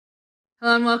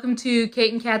Hello and welcome to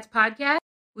Kate and Kat's podcast.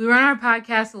 We run our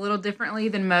podcast a little differently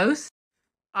than most.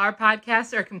 Our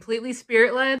podcasts are completely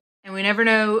spirit-led, and we never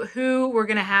know who we're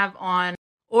going to have on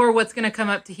or what's going to come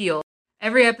up to heal.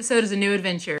 Every episode is a new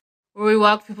adventure, where we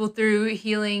walk people through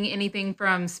healing anything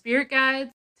from spirit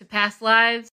guides to past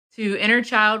lives to inner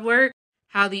child work,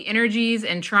 how the energies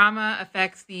and trauma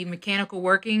affects the mechanical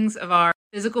workings of our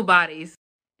physical bodies,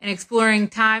 and exploring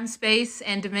time, space,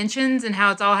 and dimensions and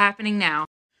how it's all happening now.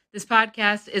 This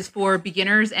podcast is for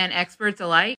beginners and experts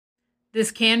alike.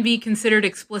 This can be considered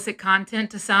explicit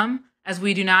content to some, as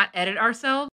we do not edit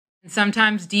ourselves, and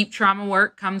sometimes deep trauma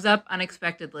work comes up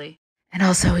unexpectedly. And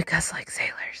also we cuss like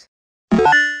sailors.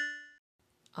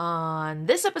 On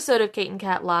this episode of Kate and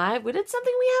Kat Live, we did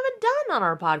something we haven't done on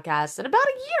our podcast in about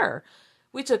a year.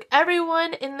 We took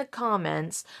everyone in the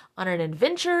comments on an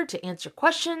adventure to answer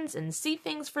questions and see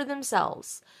things for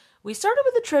themselves. We started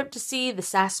with a trip to see the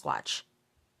Sasquatch,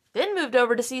 then moved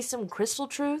over to see some crystal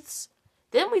truths.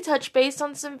 Then we touched base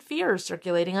on some fears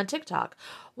circulating on TikTok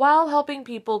while helping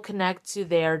people connect to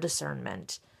their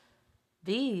discernment.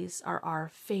 These are our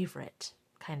favorite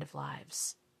kind of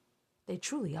lives. They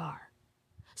truly are.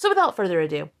 So without further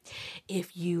ado,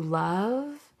 if you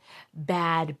love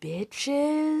bad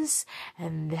bitches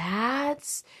and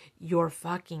that's your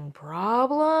fucking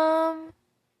problem,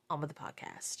 on with the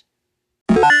podcast.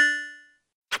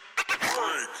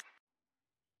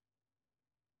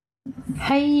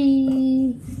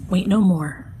 Hey. Wait, no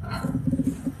more.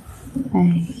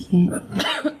 I can't.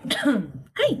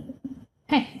 Hey.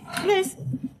 Hey. You guys.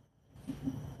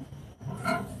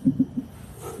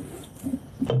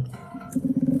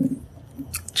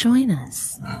 Join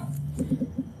us.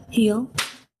 Heal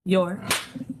your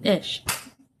ish.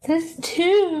 Says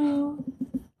to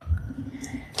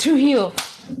heal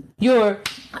your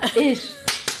ish.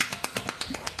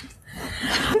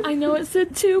 I know it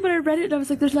said two, but I read it and I was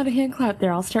like, there's not a hand clap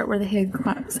there. I'll start where the hand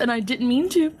claps. And I didn't mean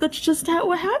to. That's just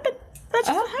what happened. That's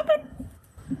just what happened.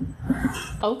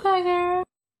 Okay, girl.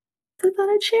 I thought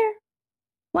I'd share.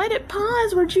 Why'd it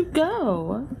pause? Where'd you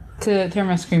go? To turn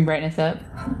my screen brightness up.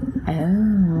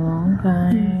 Oh,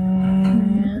 okay.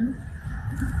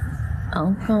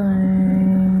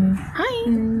 Okay. Hi.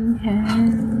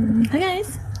 Hi,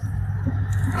 guys.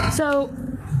 So,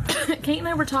 Kate and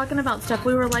I were talking about stuff.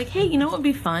 We were like, hey, you know what would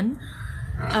be fun?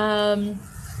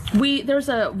 There's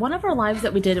one of our lives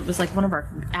that we did. It was like one of our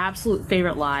absolute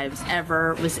favorite lives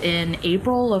ever. It was in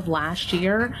April of last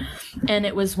year. And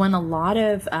it was when a lot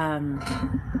of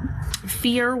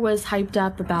fear was hyped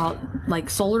up about like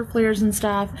solar flares and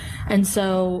stuff. And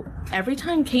so every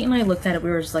time Kate and I looked at it, we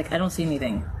were just like, I don't see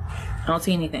anything. I don't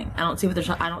see anything. I don't see what there's.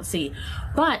 I don't see.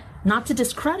 But not to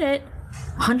discredit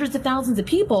hundreds of thousands of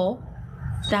people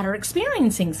that are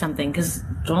experiencing something, because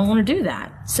don't want to do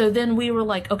that. So then we were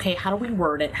like, okay, how do we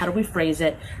word it? How do we phrase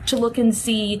it to look and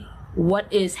see what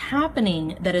is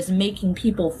happening that is making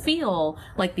people feel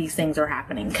like these things are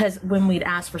happening? Because when we'd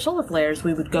ask for solar flares,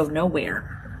 we would go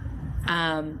nowhere.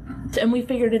 And we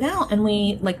figured it out, and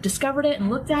we like discovered it and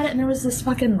looked at it, and there was this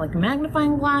fucking like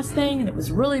magnifying glass thing, and it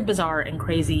was really bizarre and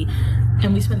crazy.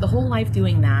 And we spent the whole life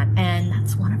doing that, and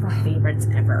that's one of our favorites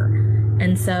ever.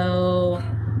 And so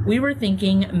we were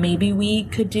thinking maybe we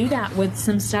could do that with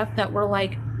some stuff that we're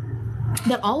like,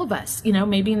 that all of us, you know,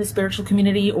 maybe in the spiritual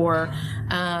community or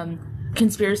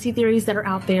conspiracy theories that are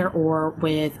out there, or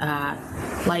with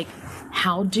like,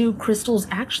 how do crystals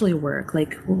actually work?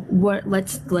 Like, what?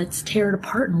 Let's tear it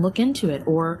apart and look into it.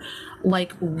 Or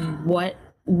like,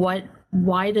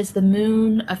 why does the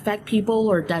moon affect people,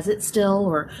 or does it still,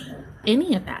 or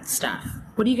any of that stuff?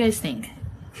 What do you guys think?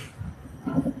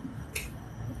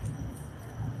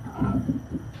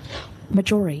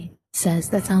 Majori says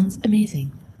that sounds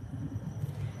amazing.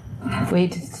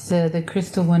 Wait, the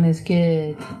crystal one is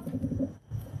good.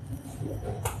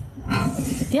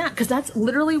 Yeah, because that's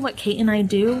literally what Kate and I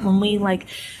do when we like.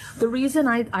 The reason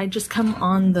I just come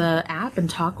on the app and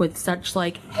talk with such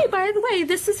like, hey, by the way,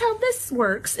 this is how this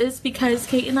works, is because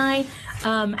Kate and I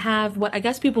have what I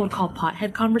guess people would call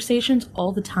pothead conversations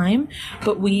all the time.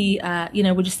 But we,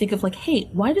 we just think of like, hey,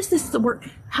 why does this work?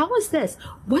 How is this?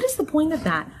 What is the point of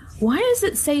that? Why does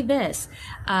it say this?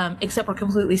 Except we're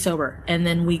completely sober. And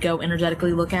then we go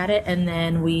energetically look at it, and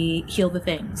then we heal the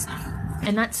things.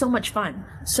 And that's so much fun.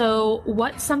 So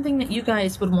what's something that you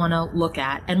guys would want to look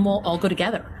at, and we'll all go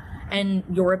together. And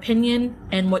your opinion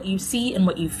and what you see and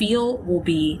what you feel will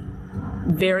be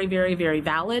very, very, very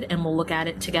valid, and we'll look at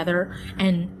it together.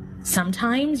 And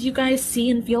sometimes you guys see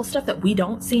and feel stuff that we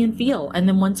don't see and feel. And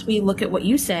then once we look at what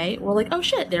you say, we're like, oh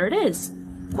shit, there it is.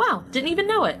 Wow, didn't even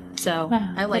know it. So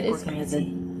wow, I like working as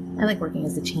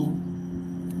a team.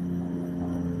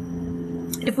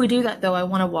 If we do that, though, I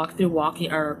want to walk through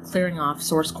clearing off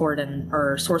source cord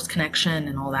or source connection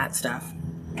and all that stuff.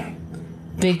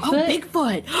 Bigfoot? Oh,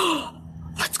 Bigfoot!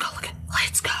 Let's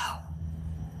go.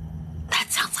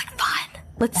 That sounds like fun.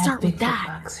 Let's start with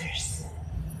that. Boxers.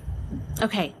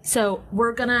 Okay, so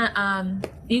we're gonna,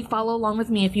 you follow along with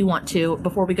me if you want to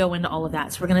before we go into all of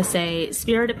that. So we're gonna say,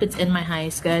 Spirit, if it's in my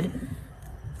highest good,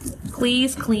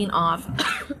 please clean off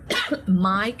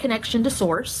my connection to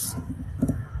source.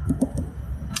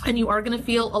 And you are going to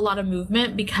feel a lot of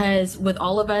movement because with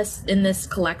all of us in this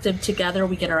collective together,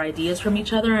 we get our ideas from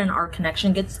each other and our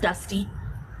connection gets dusty.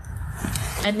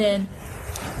 And then,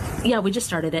 yeah, we just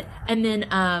started it. And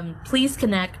then please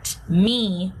connect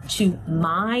me to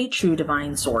my true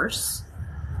divine source.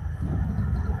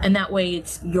 And that way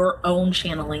it's your own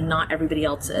channeling, not everybody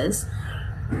else's.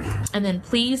 And then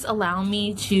please allow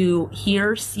me to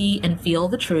hear, see, and feel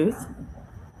the truth.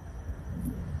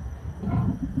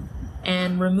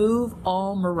 And remove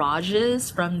all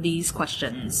mirages from these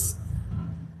questions.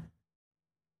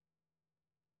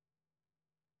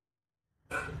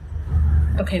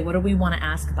 Okay, what do we want to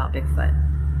ask about Bigfoot?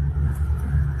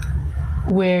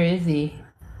 Where is he?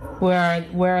 Where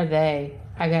are they?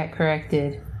 I got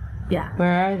corrected. Yeah.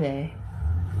 Where are they?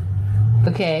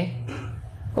 Okay.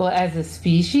 Well, as a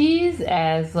species,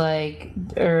 as like,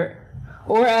 or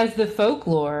as the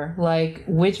folklore, like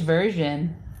which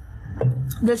version?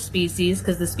 The species,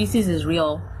 because the species is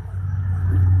real.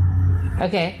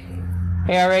 Okay.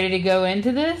 Are y'all ready to go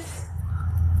into this?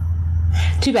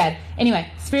 Too bad.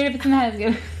 Anyway, Spirit of it's in the highest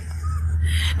good.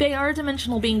 They are a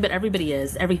dimensional being, but everybody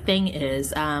is. Everything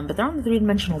is. But they're on the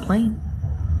three-dimensional plane.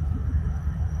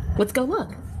 Let's go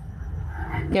look.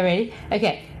 Y'all ready?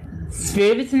 Okay.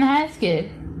 Spirit of it's in the highest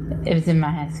good. If it's in my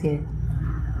highest good.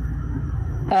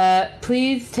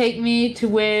 Please take me to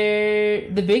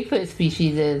where the Bigfoot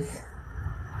species is.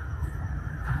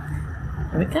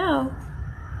 Here we go.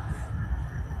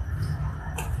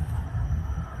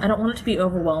 I don't want it to be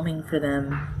overwhelming for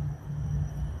them.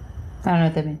 I don't know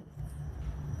what that means.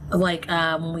 Like,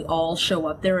 when we all show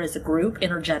up there as a group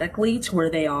energetically to where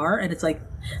they are, and it's like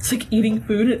eating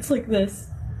food, it's like this.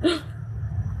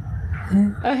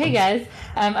 Oh, hey guys.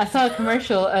 I saw a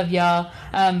commercial of y'all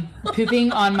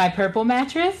pooping on my purple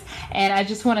mattress, and I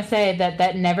just want to say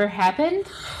that never happened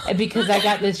because I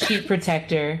got this sheet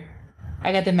protector.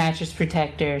 I got the mattress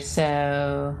protector,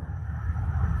 so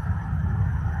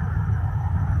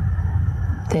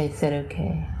they said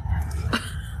okay.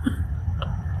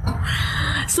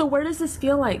 So where does this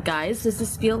feel like, guys? Does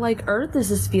this feel like Earth? Does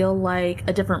this feel like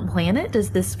a different planet?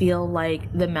 Does this feel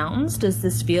like the mountains? Does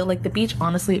this feel like the beach?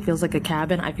 Honestly, it feels like a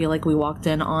cabin. I feel like we walked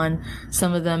in on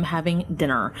some of them having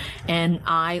dinner. And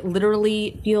I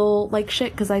literally feel like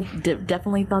shit because I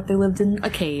definitely thought they lived in a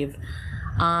cave.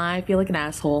 I feel like an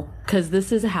asshole because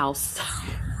this is a house.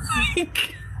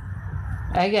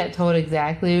 I got told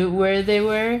exactly where they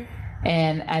were,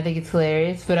 and I think it's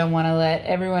hilarious, but I want to let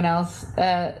everyone else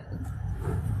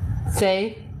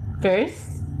say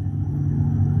first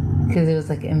because it was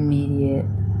like immediate.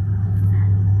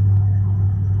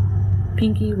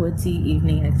 Pinky, woodsy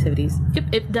evening activities.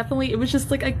 Yep, it was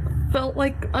just like I felt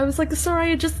like I was like,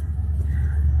 sorry,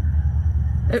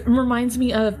 it reminds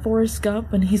me of Forrest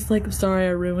Gump when he's like, I'm sorry I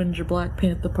ruined your Black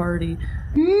Panther party.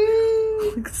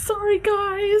 Like, sorry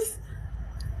guys.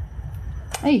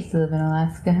 I used to live in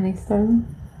Alaska, honey starling.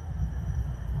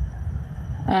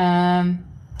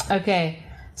 Okay,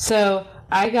 so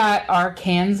I got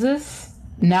Arkansas,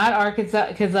 not Arkansas,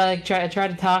 because I tried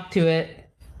to talk to it,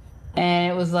 and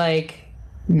it was like,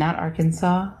 not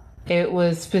Arkansas. It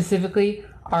was specifically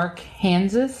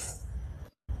Arkansas,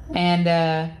 and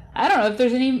I don't know if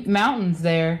there's any mountains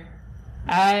there.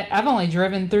 I've only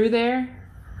driven through there.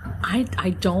 I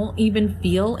don't even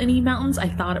feel any mountains. I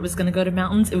thought it was gonna go to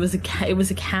mountains. It was a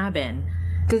cabin.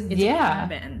 Cause It's a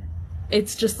cabin.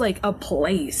 It's just like a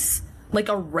place, like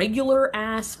a regular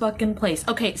ass fucking place.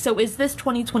 Okay, so is this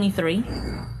 2023?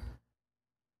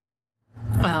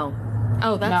 Oh,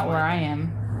 that's not where I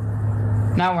am.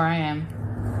 Not where I am.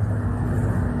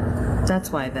 That's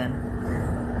why then.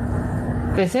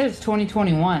 They said it's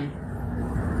 2021.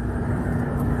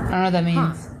 I don't know what that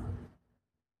means.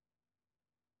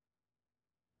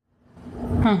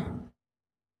 Huh.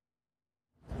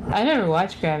 I never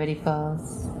watched Gravity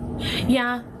Falls.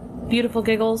 Yeah, beautiful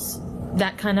giggles.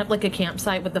 That kind of like a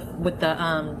campsite with the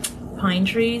pine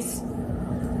trees.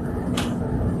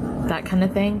 That kind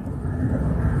of thing.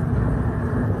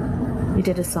 We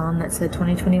did a song that said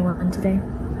 2021 today.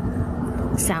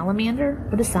 Salamander?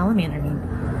 What does salamander mean?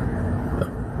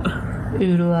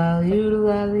 Oodle-lolly,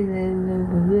 oodle-lolly,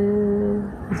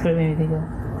 that's what it made me think of.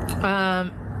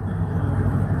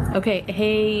 Okay,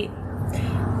 hey,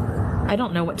 I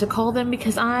don't know what to call them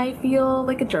because I feel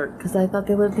like a jerk because I thought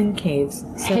they lived in caves.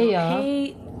 So, Hey, y'all.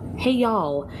 Hey,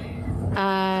 y'all.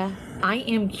 I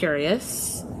am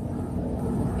curious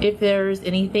if there's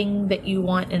anything that you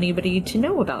want anybody to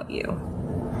know about you.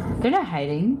 They're not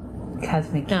hiding.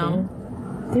 Cosmic No.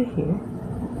 Kid. They're here.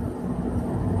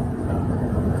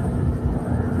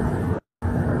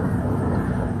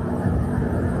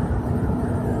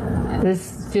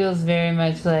 This feels very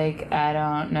much like I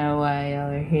don't know why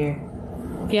y'all are here.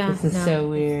 Yeah. This is so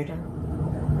weird.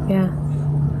 Yeah.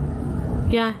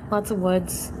 Yeah, lots of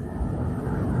woods.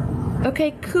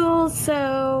 Okay, cool.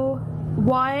 So,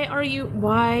 why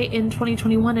in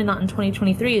 2021 and not in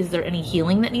 2023? Is there any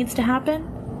healing that needs to happen?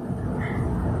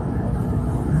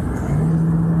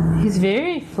 He's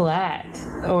very flat,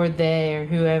 or they, or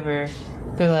whoever.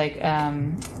 They're like,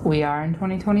 we are in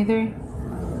 2023?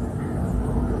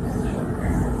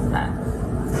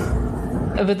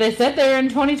 But they said they were in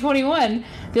 2021.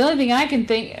 The only thing I can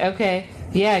think, okay,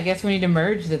 yeah, I guess we need to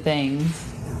merge the things.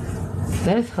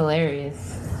 That is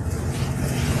hilarious.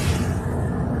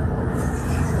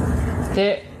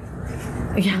 They're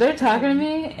talking to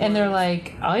me, and they're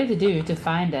like, all you have to do to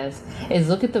find us is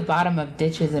look at the bottom of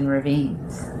ditches and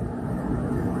ravines.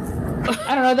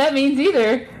 I don't know what that means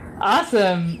either.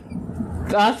 Awesome.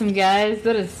 Awesome, guys.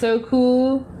 That is so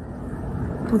cool.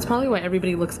 That's probably why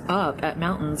everybody looks up at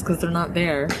mountains, because they're not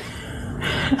there.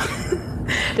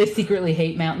 They secretly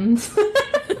hate mountains.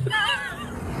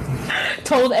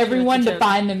 Told everyone to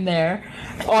find them there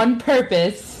on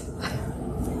purpose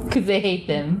because they hate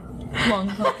them. Long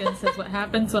Pumpkin says, what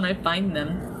happens when I find them?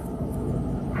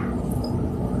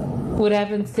 What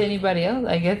happens to anybody else?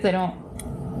 I guess they don't.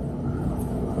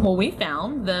 Well, we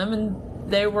found them and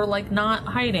they were like not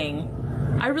hiding.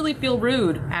 I really feel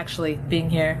rude, actually, being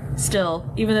here still,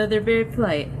 even though they're very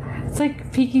polite. It's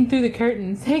like peeking through the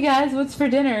curtains. Hey guys, what's for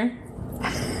dinner?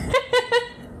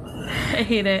 I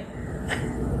hate it.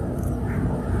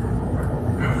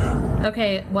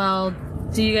 Okay, well,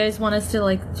 do you guys want us to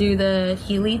like do the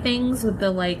Healy things with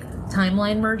the like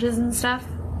timeline merges and stuff?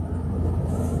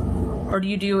 Or do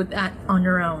you do that on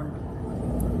your own?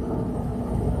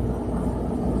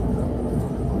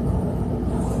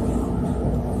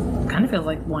 Kind of feels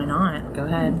like, why not? Go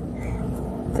ahead.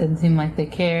 Doesn't seem like they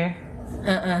care.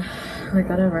 Like,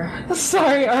 whatever.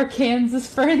 Sorry, our Kansas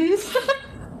friends.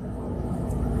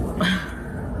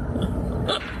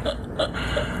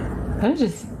 I'm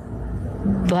just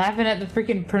laughing at the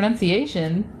freaking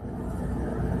pronunciation.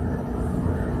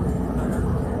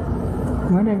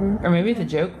 Whatever. Or maybe it's a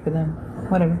joke for them.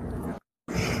 Whatever.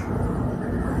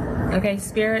 Okay,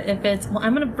 Spirit, if it's... Well,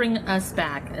 I'm going to bring us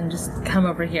back and just come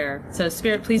over here. So,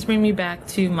 Spirit, please bring me back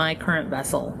to my current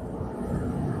vessel.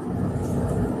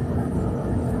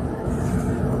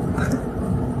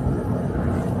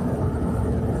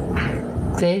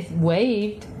 They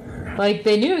waved. Like,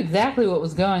 they knew exactly what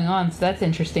was going on, so that's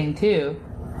interesting, too.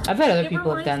 I bet other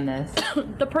people have done this.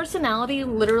 The personality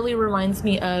literally reminds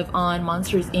me of on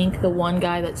Monsters, Inc., the one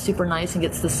guy that's super nice and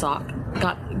gets the sock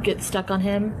gets stuck on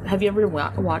him. Have you ever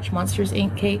watched Monsters,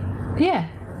 Inc., Kate? Yeah.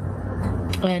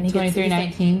 And he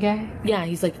 2319 guy? Yeah,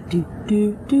 he's like, do,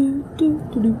 do, do, do,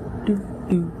 do, do,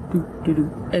 do, do, do,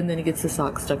 do. And then he gets the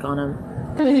sock stuck on him.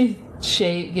 And then he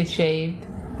gets shaved.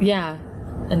 Yeah.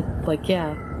 And, like,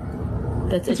 yeah.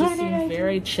 It just seems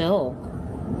very chill.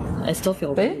 I still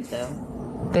feel bad, though.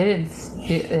 They didn't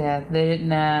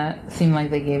seem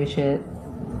like they gave a shit.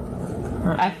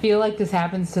 I feel like this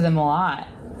happens to them a lot.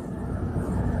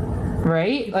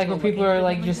 Right? Like when people are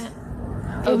like just...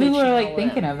 people are like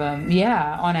thinking of them.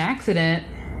 Yeah, on accident.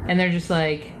 And they're just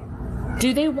like...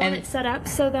 Do they want it set up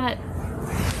so that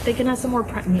they can have some more...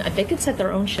 They could set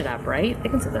their own shit up, right? They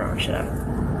can set their own shit up.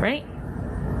 Right?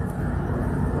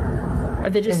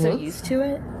 Are they just so used to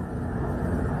it?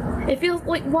 It feels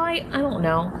like, why? I don't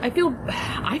know. I feel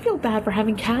bad for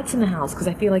having cats in the house because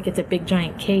I feel like it's a big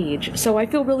giant cage. So I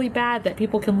feel really bad that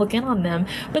people can look in on them,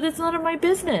 but it's none of my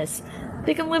business.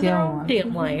 They can live their own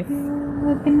damn life.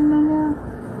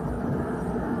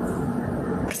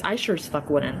 Because I sure as fuck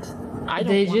wouldn't. I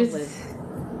don't want to live.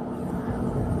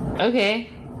 Okay.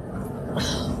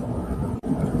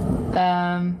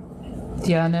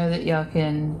 Do y'all know that y'all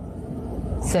can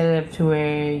set it up to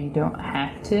where you don't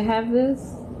have to have this?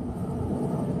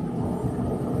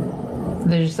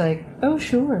 They're just like, oh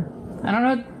sure. I don't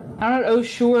know what oh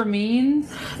sure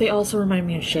means. They also remind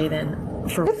me of Shaden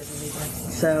for whatever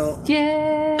reason. So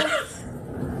yes.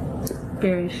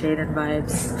 Very Shaden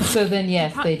vibes. So then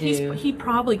yes, they do. He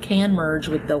probably can merge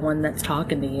with the one that's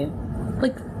talking to you.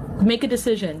 Like, make a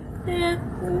decision.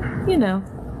 You know.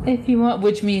 If you want,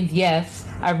 which means yes,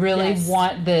 I really Yes.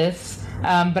 want this,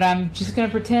 but I'm just gonna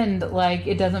pretend like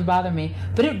it doesn't bother me.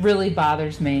 But it really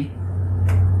bothers me.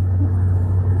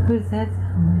 Who's that?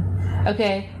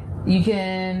 Okay, you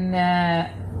can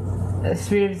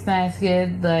Spirit of Smash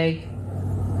Kid, like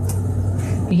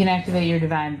you can activate your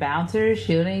divine bouncers,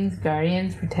 shieldings,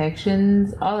 guardians,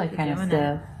 protections, all that kind of doing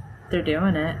stuff. They're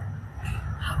doing it.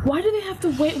 Why do they have to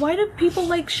wait? Why do people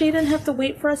like Shaden have to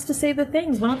wait for us to say the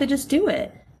things? Why don't they just do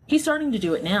it? He's starting to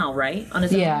do it now, right? On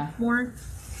his own more.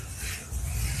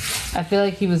 I feel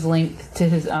like he was linked to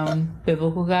his own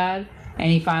biblical god,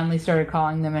 and he finally started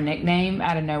calling them a nickname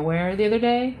out of nowhere the other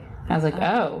day. I was like,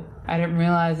 oh, I didn't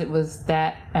realize it was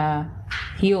that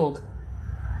healed.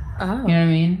 Oh. You know what I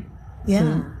mean? Yeah.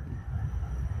 So,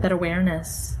 that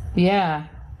awareness. yeah.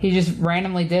 He just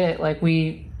randomly did it. Like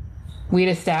we'd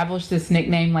established this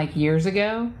nickname like years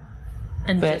ago.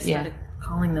 And But, just started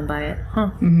calling them by it. Huh.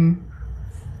 Mm-hmm.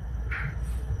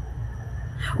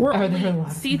 We're Are there a only lot?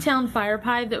 Seatown Fire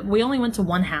Pie, that we only went to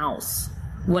one house.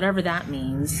 Whatever that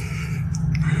means.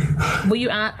 Will you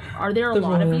are there a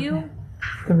lot of you?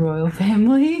 The royal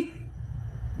family?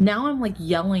 Now I'm like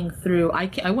yelling through.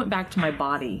 I went back to my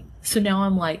body. So now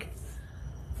I'm like,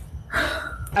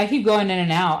 I keep going in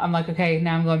and out. I'm like, okay,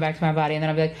 now I'm going back to my body, and then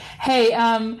I'll be like, hey,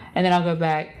 and then I'll go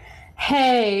back.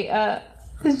 Hey,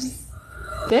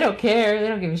 they don't care. They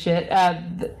don't give a shit.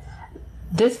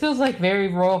 This feels like very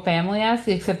royal family-esque,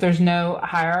 except there's no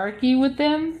hierarchy with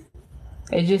them.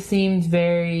 It just seems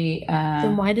very.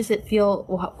 then why does it feel?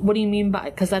 What do you mean by?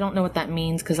 Because I don't know what that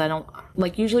means. Because I don't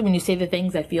like usually when you say the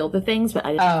things, I feel the things, but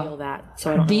I didn't feel that.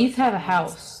 So I don't. These have a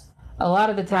house. A lot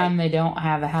of the time, they don't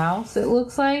have a house. It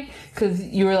looks like because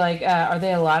you were like, "Are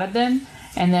they a lot of them?"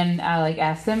 And then I like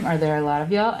asked them, "Are there a lot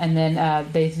of y'all?" And then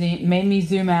they made me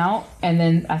zoom out, and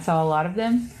then I saw a lot of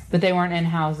them, but they weren't in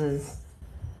houses.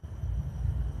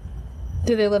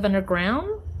 Do they live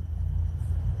underground?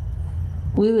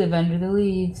 We live under the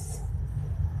leaves.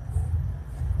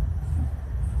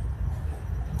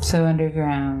 So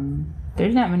underground.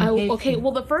 There's not many caves. Okay,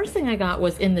 well, the first thing I got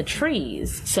was in the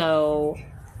trees, so.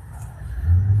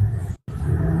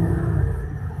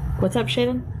 What's up,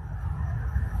 Shaden?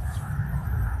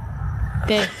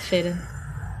 Thanks, Shaden.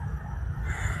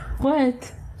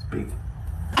 What? Speak.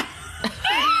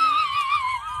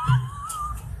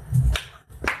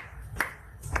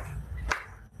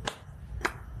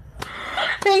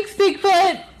 Thanks,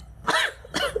 Bigfoot!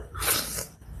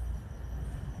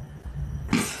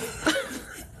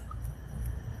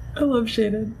 I love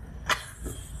Shaden.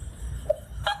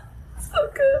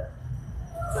 So good.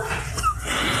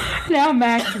 Now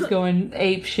Max is going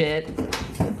ape shit.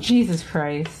 Jesus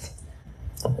Christ.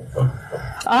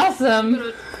 Awesome.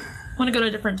 Want to go to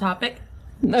a different topic?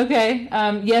 Okay.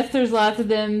 Yes, there's lots of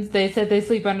them. They said they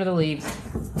sleep under the leaves.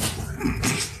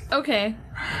 Okay.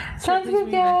 Sounds Brings good,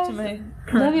 me back to guys. my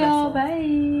current Love y'all.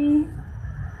 vessel. Bye.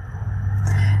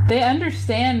 They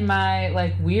understand my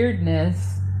like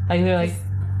weirdness. Like they're like,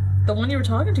 The one you were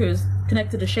talking to is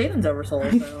connected to Shaden's oversoul,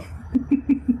 so.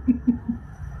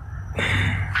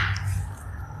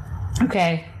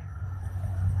 okay.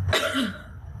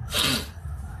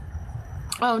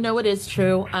 Oh, no, it is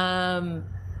true.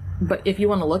 But if you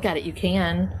want to look at it, you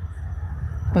can.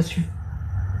 What's true?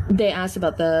 They asked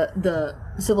about the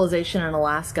civilization in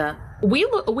Alaska.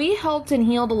 We helped and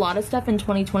healed a lot of stuff in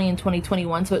 2020 and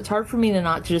 2021, so it's hard for me to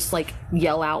not just like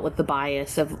yell out with the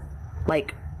bias of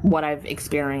like what I've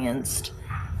experienced.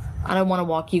 I don't want to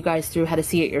walk you guys through how to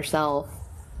see it yourself.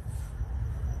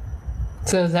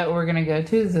 So is that what we're gonna go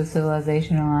to? Is the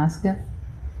civilization in Alaska?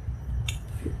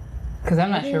 Because I'm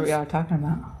not sure what y'all are talking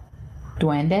about.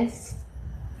 Duendes?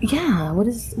 Yeah, what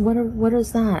is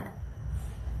that?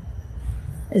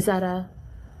 Is that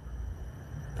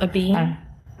a being?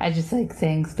 I just like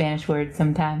saying Spanish words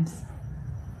sometimes.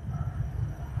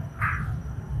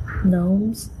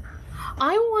 Gnomes.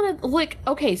 I want to look.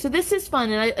 Okay, so this is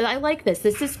fun, and I like this.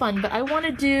 This is fun, but I want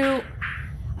to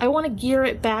gear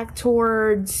it back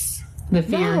towards The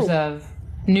fears of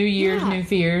New Year's, Yeah. new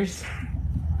fears.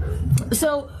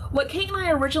 So what Kate and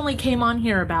I originally came on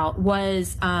here about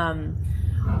was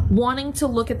wanting to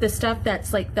look at the stuff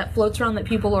that's like that floats around that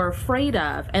people are afraid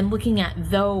of, and looking at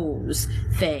those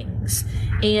things,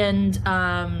 and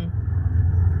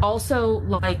also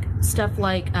like stuff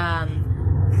like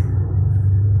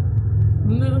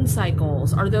moon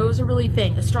cycles. Are those a really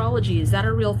thing? Astrology, is that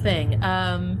a real thing?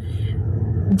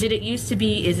 Did it used to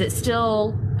be? Is it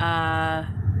still? I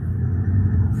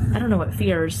don't know what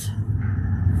fears.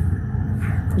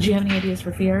 Did you have any ideas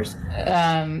for fears?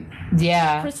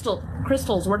 Yeah.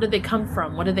 Crystals, where did they come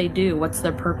from? What do they do? What's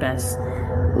their purpose?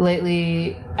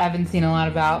 lately I've been seeing a lot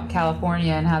about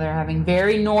California and how they're having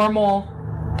very normal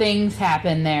things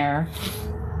happen there,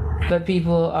 but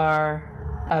people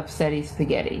are upsetty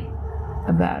spaghetti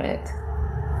about it.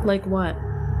 Like what?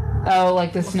 Oh,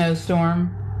 like the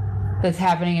snowstorm that's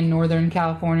happening in Northern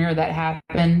California, or that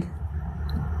happened.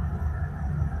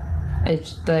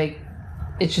 It's like,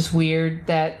 it's just weird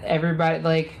that everybody,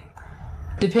 like,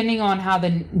 depending on how the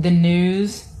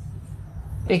news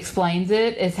explains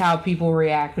it is how people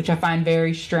react, which I find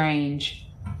very strange,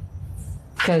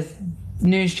 because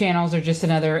news channels are just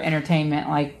another entertainment,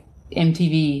 like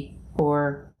MTV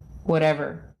or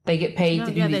whatever. They get paid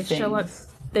to do these things.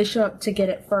 They show up to get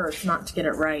it first, not to get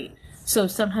it right. So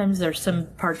sometimes there's some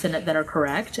parts in it that are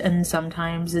correct, and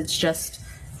sometimes it's just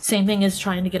same thing as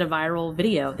trying to get a viral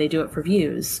video. They do it for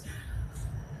views.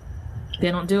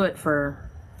 They don't do it for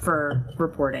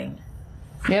reporting.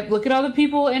 Yep, look at all the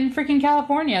people in freaking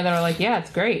California that are like, yeah, it's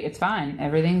great, it's fine,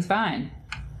 everything's fine.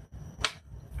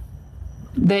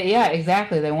 Yeah,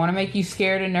 exactly. They want to make you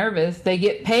scared and nervous. They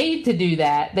get paid to do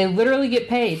that. They literally get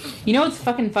paid. You know what's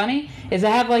fucking funny? Is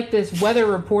I have like this weather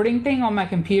reporting thing on my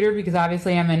computer because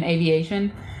obviously I'm in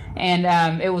aviation.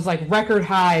 And it was like record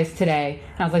highs today.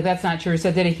 And I was like, that's not true. So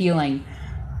I did a healing.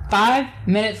 5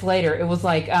 minutes later, it was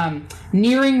like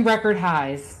nearing record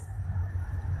highs.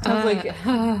 I was like,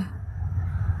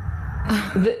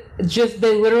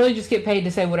 they literally just get paid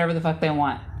to say whatever the fuck they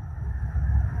want.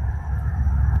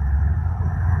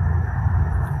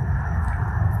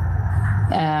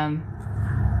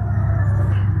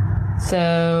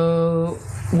 So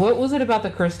what was it about the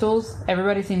crystals?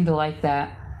 Everybody seemed to like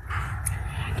that.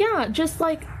 Yeah, just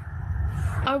like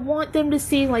I want them to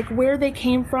see like where they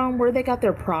came from, where they got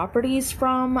their properties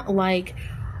from, like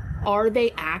are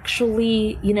they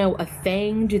actually, a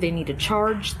thing? Do they need to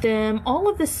charge them? All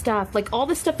of this stuff, like all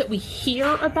the stuff that we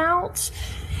hear about.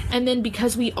 And then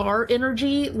because we are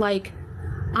energy, like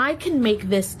I can make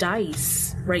this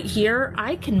dice right here.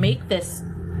 I can make this.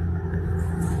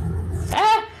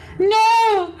 Ah,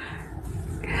 no!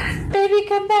 Baby,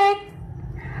 come back.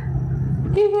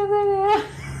 You come back.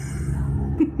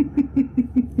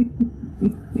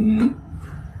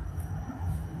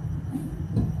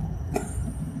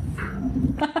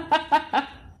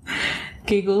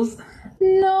 Giggles.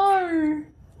 No.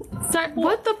 Sorry,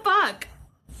 what the fuck?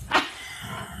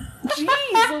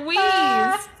 Jeez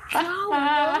Louise.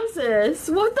 Oh, Moses.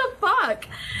 What the fuck?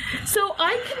 So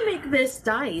I can make this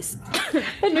dice.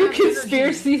 A new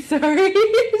conspiracy, sorry.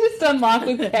 Just unlock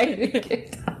with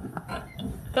technique.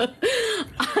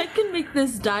 I can make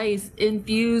this dice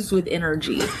infused with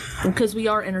energy. Because we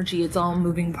are energy, it's all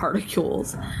moving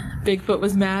particles. Bigfoot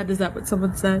was mad, is that what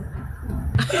someone said?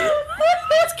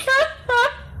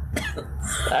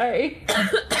 Sorry.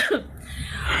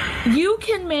 You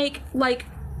can make, like,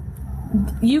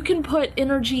 you can put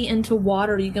energy into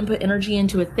water, you can put energy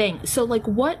into a thing. So, like,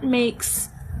 what makes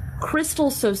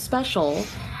crystals so special?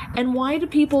 And why do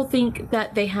people think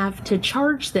that they have to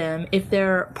charge them if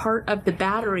they're part of the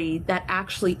battery that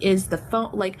actually is the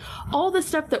phone? Like, all the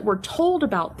stuff that we're told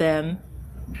about them,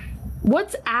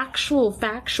 what's actual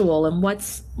factual and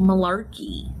what's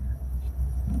malarkey?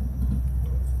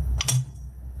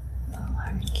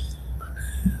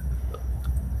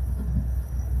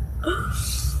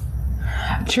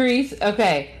 Therese,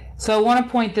 okay, so I want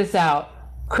to point this out.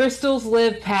 Crystals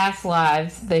live past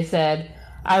lives, they said.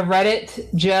 I read it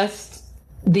just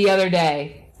the other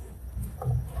day.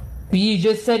 You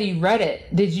just said you read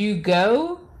it. Did you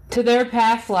go to their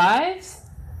past lives?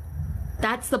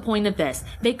 That's the point of this.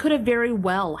 They could have very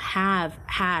well have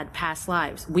had past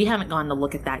lives. We haven't gone to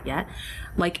look at that yet,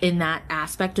 like in that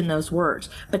aspect, in those words.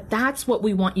 But that's what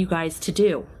we want you guys to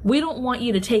do. We don't want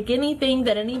you to take anything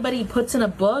that anybody puts in a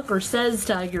book or says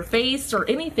to your face or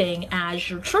anything as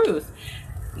your truth.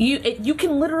 You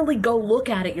can literally go look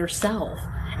at it yourself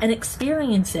and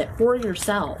experience it for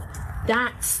yourself.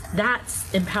 That's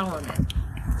empowerment.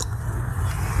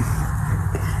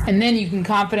 And then you can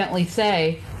confidently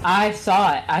say, I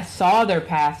saw it. I saw their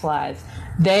past lives.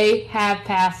 They have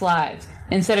past lives.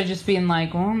 Instead of just being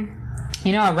like, well,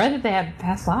 I read that they have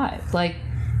past lives. Like,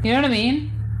 you know what I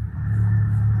mean?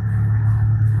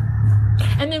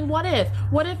 And then what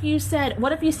if you said,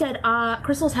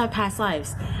 crystals have past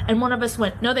lives? And one of us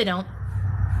went, no, they don't.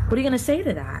 What are you going to say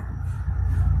to that?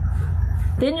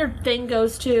 Then your thing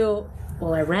goes to,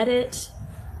 well, I read it,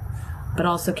 but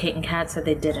also Kate and Kat said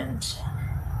they didn't.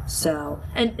 So,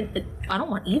 and I don't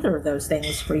want either of those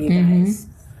things for you guys.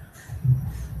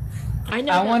 I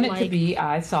want it to be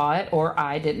I saw it or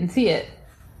I didn't see it.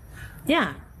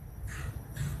 Yeah.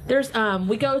 There's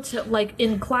we go to like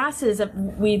in classes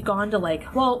we've gone to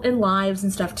like, well, in lives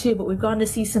and stuff too, but we've gone to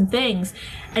see some things,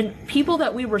 and people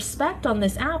that we respect on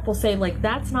this app will say like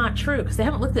that's not true because they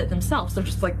haven't looked at it themselves. They're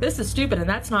just like, this is stupid and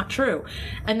that's not true.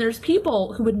 And there's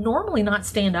people who would normally not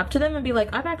stand up to them and be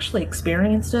like, I've actually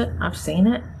experienced it, I've seen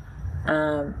it,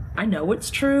 I know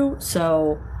it's true,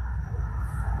 so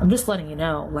I'm just letting you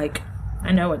know, like,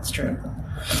 I know it's true.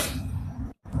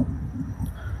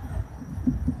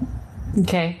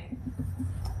 Okay.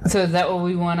 So is that what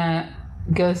we want to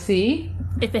go see?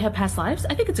 If they have past lives,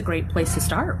 I think it's a great place to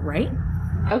start, right?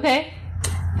 Okay.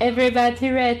 Everybody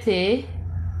ready?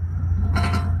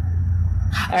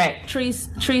 All right. Tree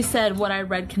said, what I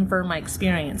read confirmed my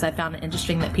experience. I found it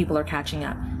interesting that people are catching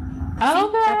up.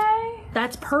 Okay.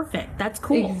 That's perfect. That's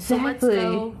cool. Exactly.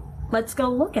 So let's go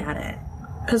look at it.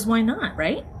 Because why not,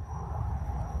 right?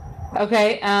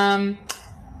 Okay.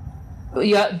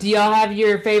 Do y'all have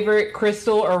your favorite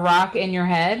crystal or rock in your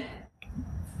head?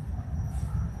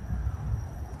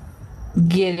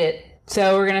 Get it.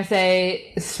 So we're going to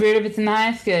say spirit if it's in the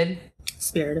highest good.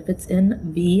 Spirit if it's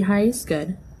in the highest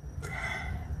good.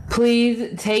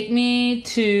 Please take me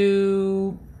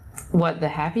to what, the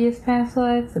happiest past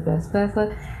life? The best past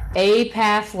life? A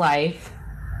past life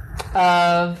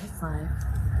of...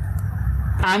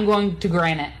 I'm going to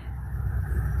Granite.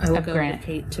 I will go with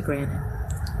Kate to Granite.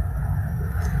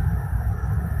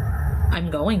 I'm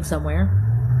going somewhere.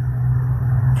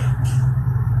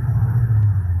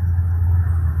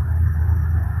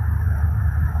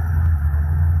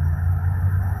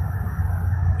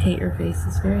 Kate, your face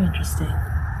is very interesting.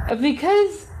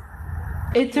 Because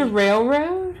it's a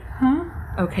railroad? Huh?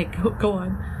 Okay, go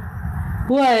on.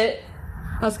 What?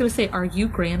 I was going to say, are you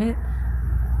Granite?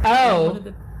 Oh.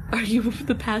 Are you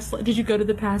the past life? Did you go to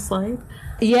the past life?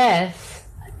 Yes.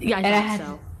 Yeah, I thought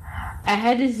so. I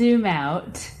had to zoom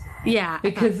out. Yeah,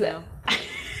 because so.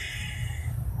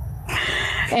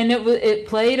 And it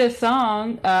played a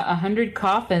song, 100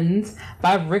 Coffins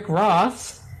by Rick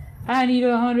Ross. I need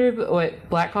 100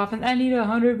 black coffins. I need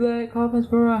 100 black coffins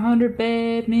for 100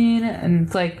 bad men. And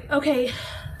it's like, okay,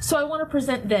 so I want to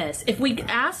present this. If we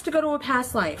ask to go to a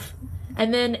past life,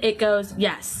 and then it goes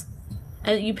yes,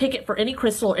 and you pick it for any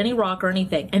crystal or any rock or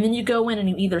anything, and then you go in and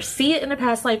you either see it in a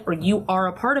past life or you are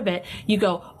a part of it, you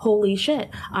go, holy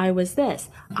shit, I was this.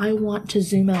 I want to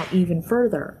zoom out even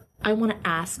further. I want to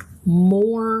ask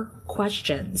more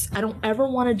questions. I don't ever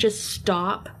want to just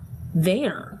stop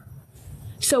there.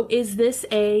 So is this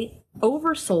a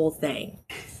oversoul thing?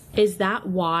 Is that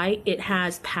why it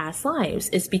has past lives?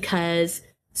 Is because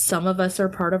some of us are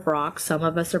part of rock, some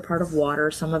of us are part of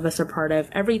water, some of us are part of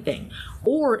everything.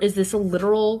 Or is this a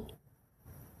literal,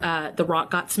 the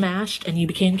rock got smashed and you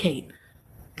became Kate?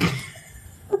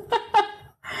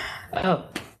 Oh.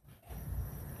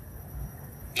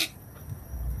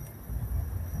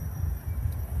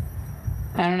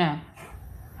 I don't know.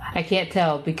 I can't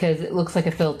tell because it looks like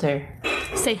a filter.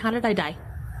 Say, how did I die?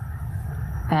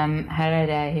 How did I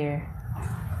die here?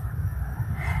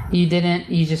 You didn't,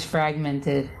 you just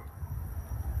fragmented.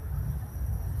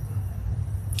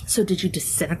 So did you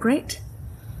disintegrate?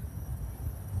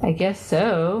 I guess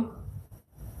so.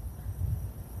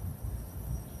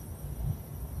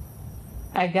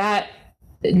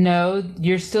 No,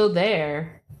 you're still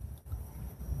there.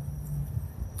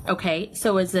 Okay,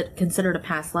 so is it considered a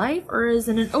past life or is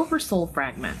it an oversoul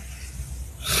fragment?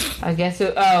 I guess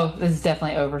so. Oh, this is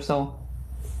definitely oversoul.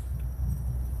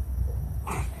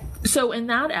 So in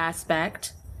that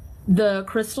aspect, the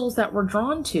crystals that we're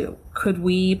drawn to, could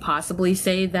we possibly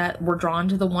say that we're drawn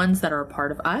to the ones that are a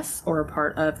part of us or a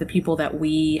part of the people that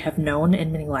we have known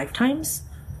in many lifetimes?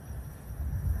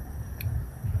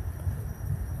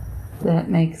 That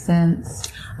makes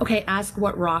sense. Okay, ask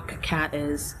what rock Cat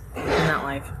is in that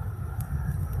life.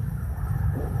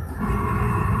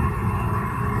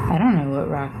 I don't know what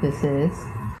rock this is.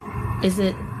 Is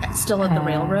it still at the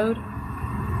railroad?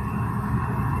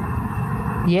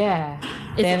 Yeah.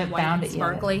 They haven't white found and it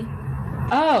sparkly? yet.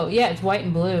 Oh, yeah, it's white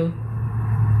and blue.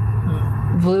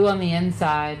 Blue on the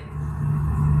inside.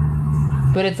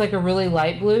 But it's like a really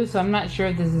light blue, so I'm not sure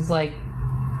if this is like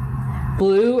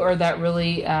blue or that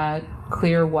really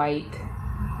clear white.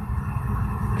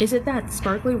 Is it that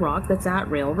sparkly rock that's at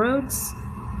railroads?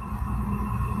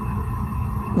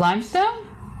 Limestone?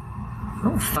 I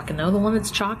don't fucking know. The one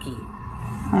that's chalky.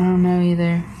 I don't know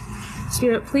either.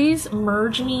 Spirit, please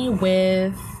merge me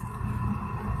with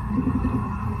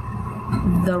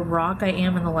the rock I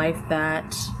am in the life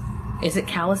that... Is it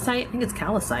calcite? I think it's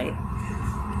calcite.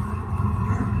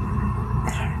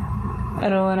 I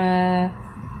don't want to...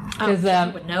 Because I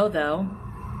would know, though.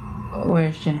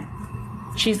 Where's Jen?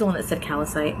 She's the one that said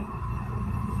calcite.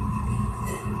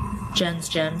 Jen's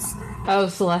gems. Oh,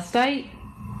 celestite?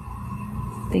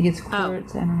 I think it's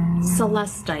quartz. I don't know.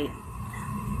 Celestite.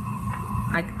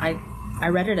 I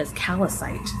read it as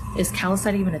calcite. Is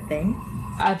calcite even a thing?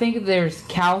 I think there's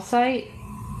calcite,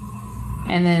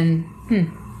 and then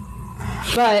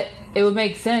but it would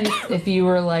make sense if you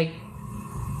were like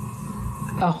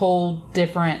a whole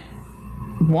different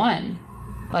one.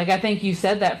 Like, I think you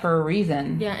said that for a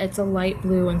reason. Yeah, it's a light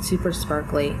blue and super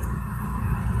sparkly.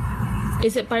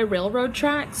 Is it by railroad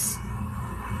tracks?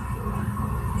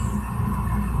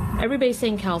 Everybody's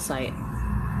saying calcite.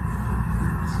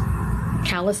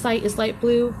 Calcite is light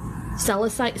blue.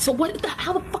 Celicite. So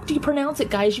how the fuck do you pronounce it,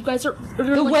 guys? You guys are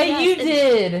the way you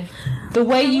did. The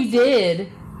way you did.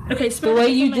 Okay, the way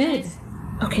you did.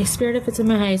 Okay, Spirit, if it's in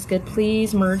my highest good,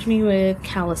 please merge me with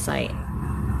calcite.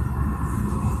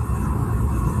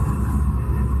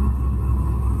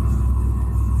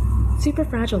 Super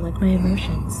fragile like my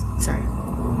emotions. Sorry.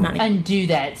 Not even. Undo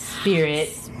that, Spirit.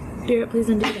 Spirit, please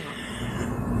undo that.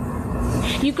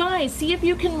 You guys, see if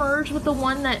you can merge with the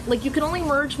one that, like, you can only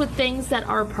merge with things that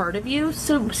are part of you.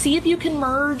 So see if you can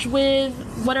merge with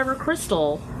whatever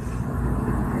crystal.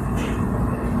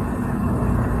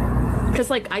 Because,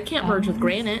 like, I can't merge with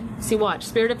granite. See, watch.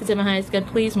 Spirit, if it's in my highest good,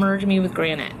 please merge me with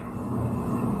granite.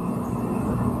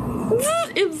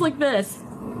 It was like this.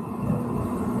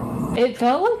 It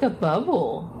felt like a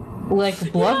bubble. Like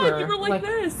blubber. Yeah, you were like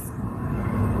this.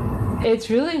 It's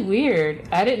really weird.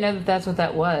 I didn't know that that's what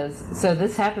that was. So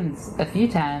this happens a few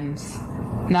times.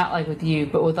 Not like with you,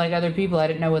 but with like other people, I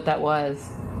didn't know what that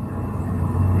was.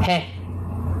 Hey,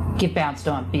 get bounced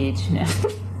on, bitch. No.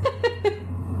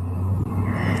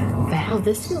 Oh,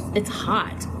 this feels, it's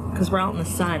hot because we're out in the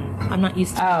sun. I'm not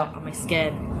used to it on my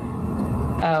skin.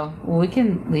 Oh, well, we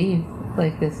can leave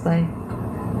like this,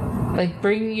 like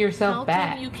bring yourself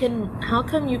back. How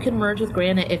come you can merge with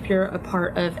granite if you're a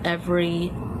part of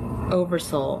every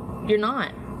oversoul? You're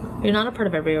not. You're not a part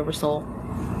of every oversoul.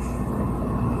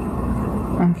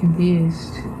 I'm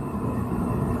confused.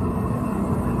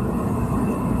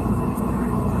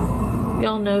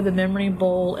 Y'all know the memory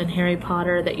bowl in Harry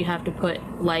Potter that you have to put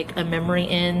like a memory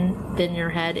in, then your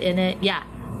head in it? Yeah.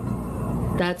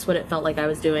 That's what it felt like I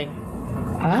was doing.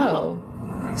 Oh.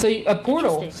 So a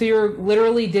portal. So you're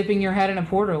literally dipping your head in a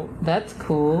portal. That's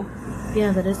cool.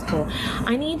 Yeah, that is cool.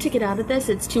 I need to get out of this.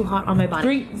 It's too hot on my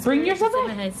body. Bring yourself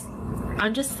back.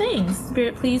 I'm just saying,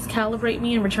 Spirit, please calibrate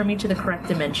me and return me to the correct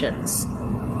dimensions.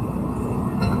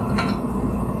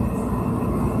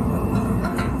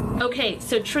 Okay,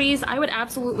 so trees, I would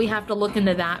absolutely have to look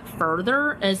into that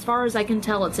further. As far as I can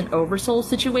tell, it's an oversoul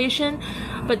situation,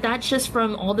 but that's just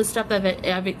from all the stuff that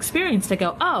I've experienced to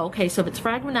go, oh, okay, so if it's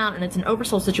fragmented out and it's an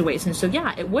oversoul situation, so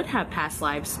yeah, it would have past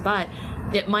lives, but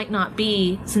it might not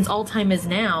be, since all time is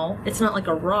now, it's not like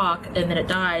a rock and then it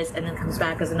dies and then comes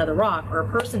back as another rock, or a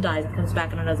person dies and comes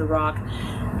back in another rock,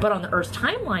 but on the Earth's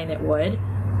timeline it would.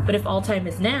 But if all time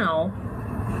is now,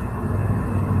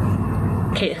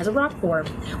 okay, it has a rock form.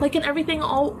 Like in everything,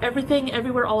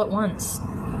 everywhere, all at once.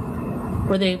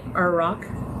 Where they are a rock,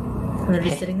 and they're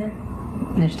just sitting there.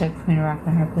 And they're stuck between a rock and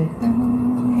a hard place.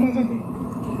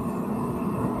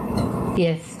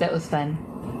 Yes, that was fun.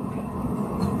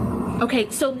 Okay,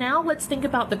 so now let's think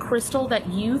about the crystal that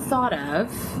you thought of.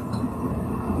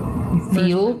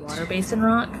 Feel? Water basin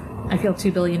rock. I feel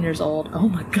 2 billion years old. Oh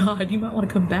my god, you might want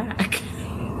to come back.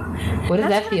 What does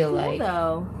that feel cool, like?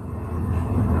 Though.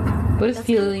 What does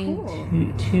feeling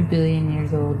cool. 2 billion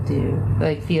years old do?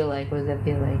 Like, feel like? What does that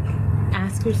feel like?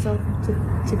 Ask yourself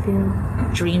to feel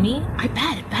dreamy. I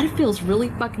bet it feels really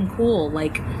fucking cool.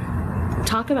 Like,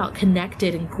 talk about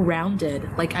connected and grounded.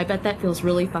 Like, I bet that feels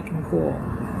really fucking cool.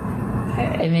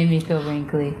 It made me feel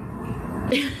wrinkly.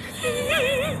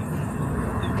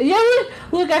 Yeah,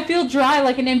 look, I feel dry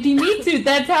like an empty meat suit.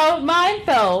 That's how mine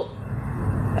felt.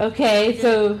 Okay,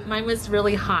 so mine was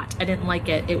really hot. I didn't like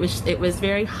it. It was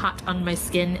very hot on my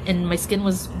skin, and my skin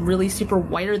was really super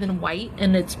whiter than white,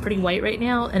 and it's pretty white right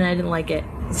now, and I didn't like it.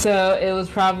 So it was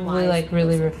probably like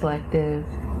really reflective.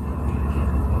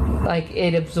 Like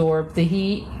it absorbed the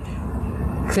heat.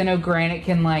 Because I know granite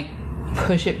can like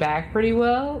push it back pretty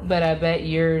well, but I bet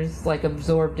yours like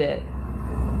absorbed it.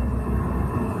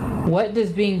 What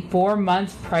does being 4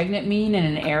 months pregnant mean in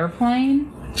an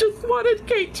airplane? Just wanted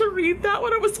Kate to read that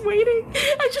when I was waiting.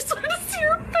 I just wanted to see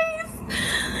her face.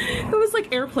 It was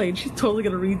like airplane. She's totally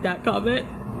gonna read that comment.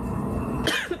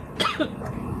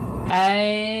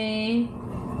 I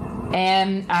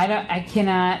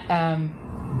cannot,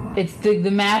 it's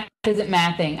the math isn't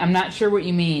mathing. I'm not sure what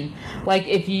you mean. Like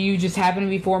if you just happen to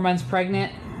be 4 months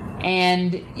pregnant,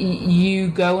 and you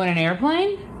go in an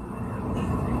airplane?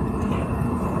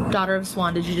 Daughter of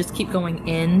Swan, did you just keep going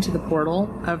into the portal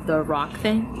of the rock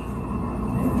thing?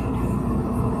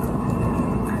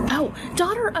 Oh,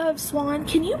 Daughter of Swan,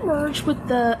 can you merge with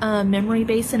the memory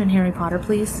basin in Harry Potter,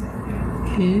 please?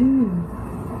 Ooh.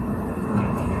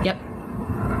 Yep.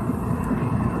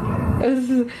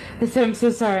 I'm so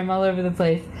sorry, I'm all over the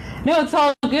place. No, it's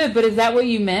all good, but is that what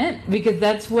you meant? Because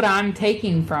that's what I'm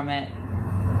taking from it.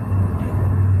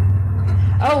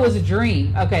 Oh, it was a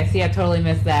dream. Okay, see, I totally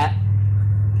missed that.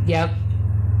 Yep.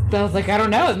 I was like, I don't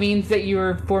know. It means that you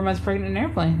were 4 months pregnant in an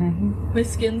airplane. My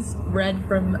skin's red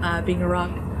from being a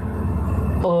rock.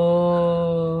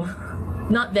 Oh.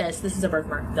 Not this. This is a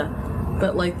birthmark, though.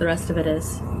 But, like, the rest of it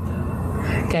is.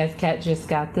 Guys, Kat just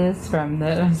got this from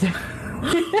the... I'm sorry.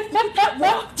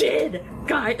 Rock did!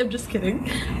 Guy, I'm just kidding.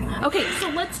 Okay, so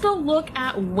let's go look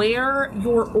at where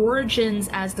your origins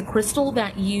as the crystal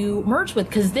that you merged with.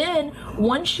 Because then,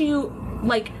 once you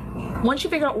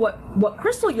figure out what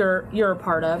crystal you're a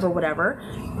part of or whatever,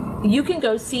 you can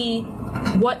go see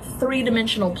what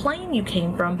three-dimensional plane you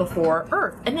came from before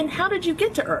Earth. And then how did you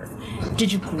get to Earth?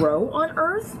 Did you grow on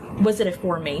Earth? Was it a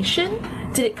formation?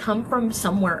 Did it come from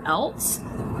somewhere else?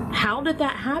 How did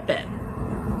that happen?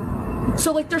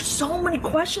 So, like, there's so many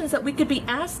questions that we could be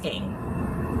asking.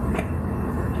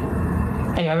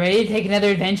 Are you ready to take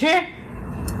another adventure?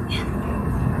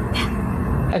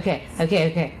 Yeah. Okay.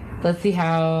 Let's see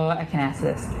how I can ask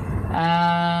this.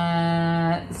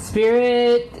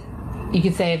 Spirit, you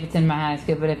could say if it's in my highest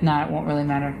good, but if not, it won't really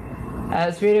matter.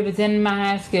 Spirit, if it's in my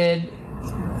highest good,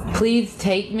 please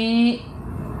take me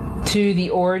to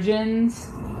the origins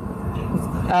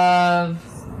of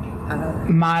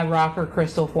my rock or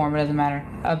crystal form, it doesn't matter.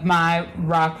 Of my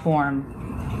rock form.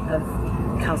 Of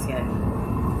calcite.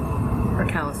 Or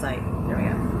calcite. There we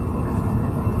go.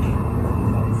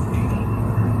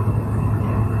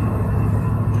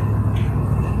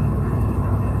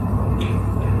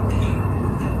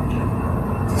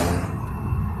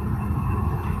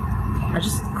 I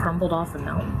just crumbled off a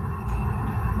mountain.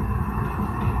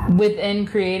 Within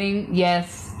creating,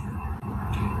 yes.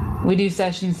 We do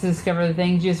sessions to discover the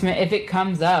things. Just if it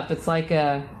comes up, it's like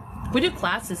a. We do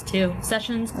classes too.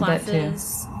 Sessions,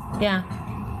 classes. Yeah,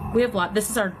 we have a lot. This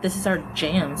is our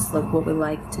jams. Like what we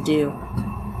like to do.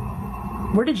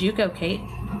 Where did you go, Kate?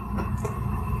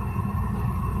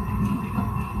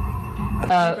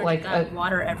 Like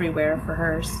water everywhere for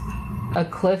hers. A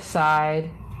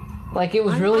cliffside. Like it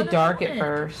was really dark at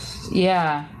first.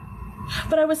 Yeah.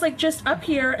 But I was like just up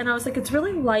here, and I was like, it's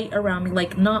really light around me.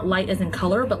 Like not light as in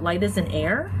color, but light as in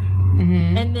air.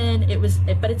 Mm-hmm. And then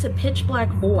but it's a pitch black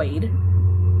void.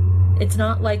 It's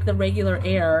not like the regular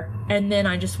air. And then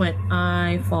I just went,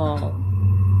 I fall,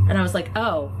 and I was like,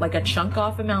 oh, like a chunk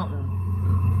off a mountain.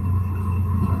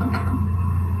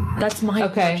 That's my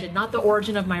origin, not the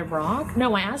origin of my rock.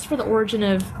 No, I asked for the origin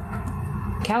of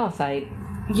calcite.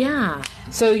 Yeah.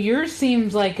 So yours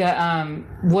seems like a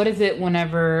what is it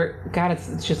whenever God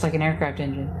it's just like an aircraft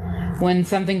engine. When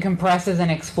something compresses and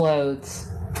explodes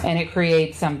and it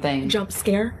creates something. Jump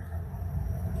scare?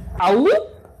 Awhoop.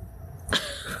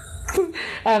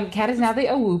 Kat is now the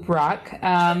Awhoop rock.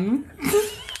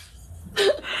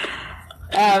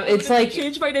 It's like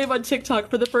change my name on TikTok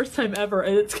for the first time ever,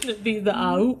 and it's gonna be the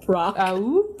Awhoop rock.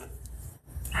 Awhoop.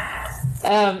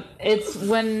 It's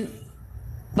when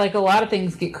like a lot of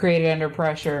things get created under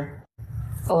pressure.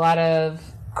 A lot of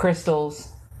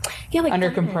crystals. Yeah, like under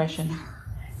compression.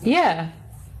 Yeah.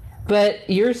 But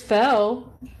yours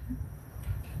fell.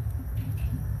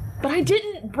 But I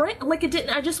didn't break, like it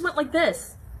didn't, I just went like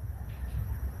this.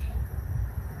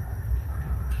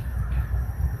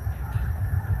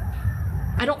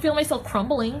 I don't feel myself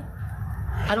crumbling.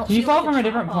 I don't. Did you fall from a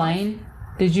different plane?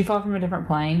 Did you fall from a different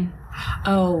plane?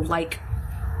 Oh, like.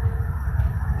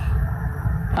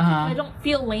 I don't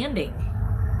feel landing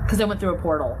because I went through a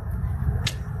portal.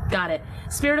 Got it.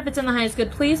 Spirit, if it's in the highest good,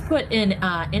 please put an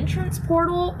entrance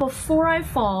portal before I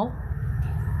fall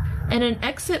and an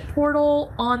exit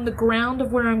portal on the ground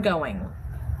of where I'm going.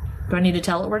 Do I need to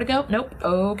tell it where to go? Nope.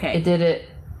 Okay. It did it.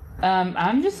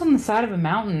 I'm just on the side of a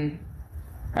mountain.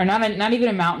 Or not even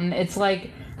a mountain. It's like,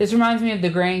 this reminds me of the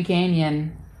Grand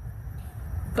Canyon.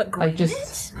 But granite? Like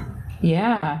just,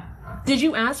 yeah. Did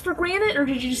you ask for granite, or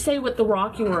did you say what the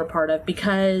rock you were a part of?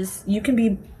 Because you can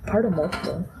be part of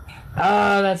multiple.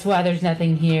 Oh, that's why there's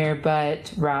nothing here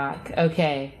but rock.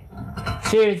 Okay.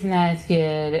 Spirit's nice,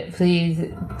 good.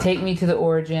 Please take me to the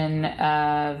origin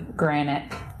of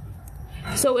granite.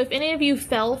 So if any of you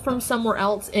fell from somewhere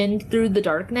else in through the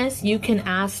darkness, you can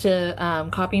ask to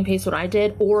copy and paste what I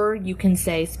did, or you can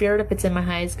say, Spirit, if it's in my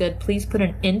highest good, please put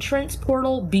an entrance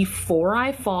portal before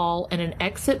I fall and an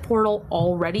exit portal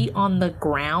already on the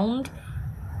ground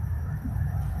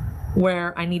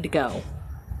where I need to go.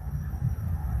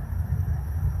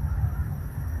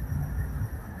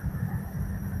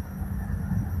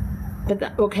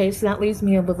 But okay, so that leaves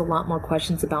me with a lot more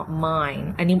questions about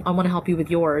mine. I want to help you with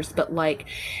yours, but like,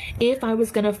 if I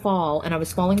was gonna fall and I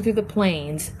was falling through the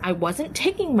plains, I wasn't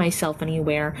taking myself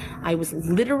anywhere. I was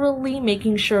literally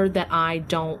making sure that I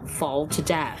don't fall to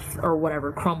death or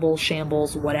whatever, crumble,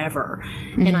 shambles, whatever.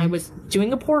 Mm-hmm. And I was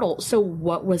doing a portal. So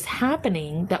what was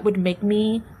happening that would make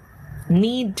me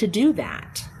need to do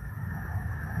that?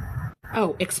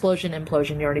 Oh, explosion,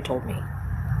 implosion, you already told me.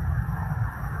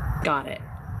 Got it.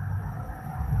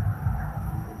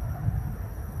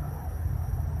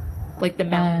 Like the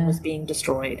mountain was being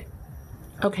destroyed.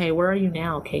 Okay, where are you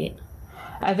now, Kate?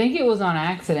 I think it was on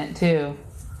accident, too.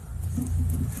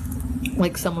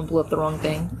 Like someone blew up the wrong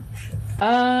thing?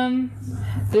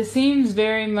 This seems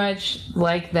very much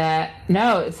like that.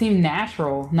 No, it seemed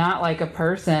natural, not like a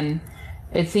person.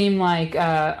 It seemed like,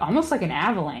 almost like an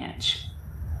avalanche.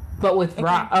 But with a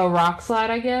rock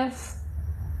slide, I guess.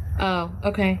 Oh,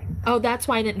 okay. Oh, that's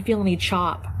why I didn't feel any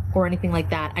chop or anything like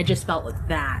that. I just felt like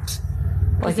that.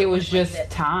 Like it was just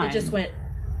time. It just went.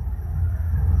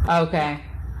 Okay.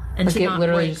 And like to it not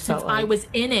literally break, just since felt like... I was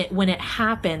in it when it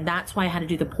happened, that's why I had to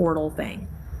do the portal thing.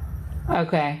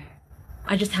 Okay.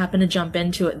 I just happened to jump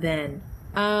into it then.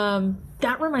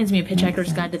 That reminds me of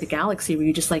Hitchhiker's Guide to the Galaxy, where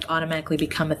you just like automatically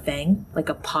become a thing, like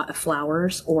a pot of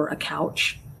flowers or a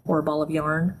couch or a ball of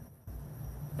yarn.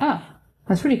 Oh,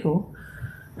 that's pretty cool.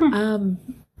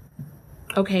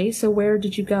 Okay, so where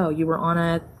did you go? You were on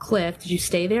a cliff. Did you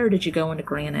stay there, or did you go into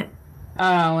granite?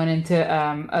 I went into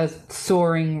a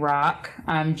soaring rock.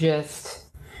 I'm just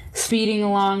speeding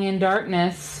along in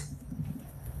darkness.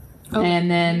 Oh, and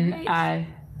then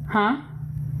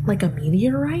Like a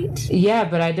meteorite? Yeah,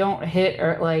 but I don't hit,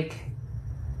 or like,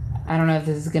 I don't know if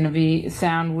this is going to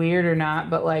sound weird or not,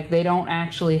 but like they don't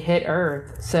actually hit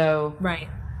Earth. So right.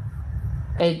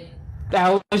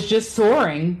 I was just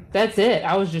soaring. That's it.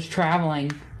 I was just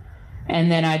traveling. And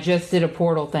then I just did a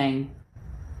portal thing.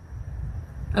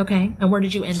 Okay. And where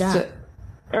did you end up?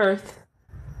 Earth.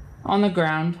 On the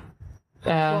ground.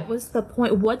 What was the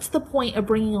point? What's the point of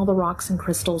bringing all the rocks and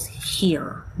crystals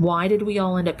here? Why did we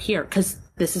all end up here? Because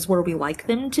this is where we like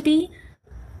them to be?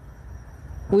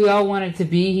 We all wanted to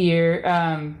be here.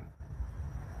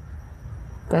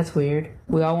 That's weird.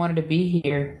 We all wanted to be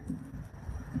here.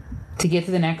 To get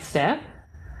to the next step?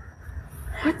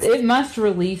 What? It must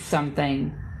release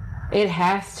something. It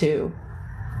has to.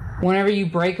 Whenever you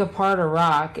break apart a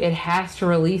rock, it has to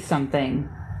release something.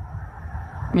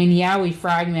 I mean, yeah, we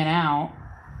fragment out.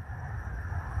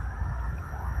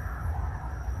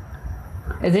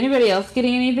 Is anybody else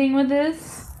getting anything with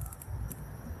this?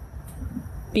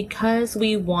 Because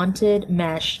we wanted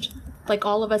meshed, like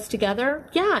all of us together?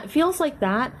 Yeah, it feels like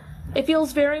that. It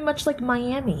feels very much like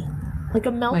Miami. Like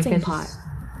a melting pot.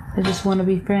 I just want to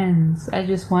be friends. I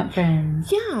just want friends.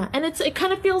 Yeah, and it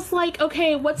kind of feels like,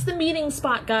 okay, what's the meeting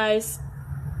spot, guys?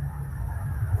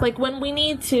 Like when we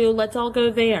need to, let's all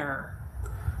go there.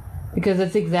 Because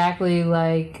it's exactly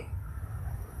like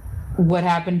what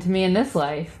happened to me in this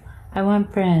life. I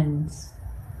want friends.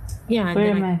 Yeah, and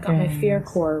then I got my fear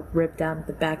core ripped out of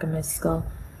the back of my skull.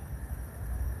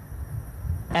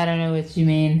 I don't know what you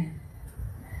mean.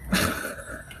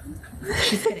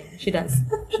 She's kidding. She does.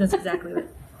 She knows exactly what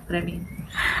I mean.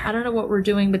 I don't know what we're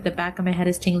doing, but the back of my head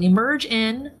is tingling. Merge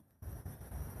in.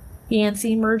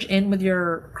 Yancy, merge in with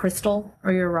your crystal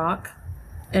or your rock.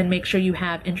 And make sure you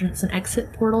have entrance and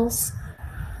exit portals.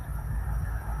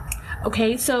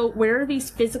 Okay, so where are these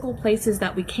physical places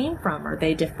that we came from? Are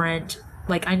they different?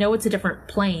 Like, I know it's a different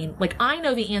plane. Like, I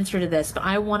know the answer to this, but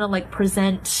I want to, like,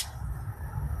 present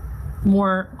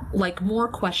more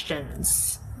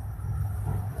questions.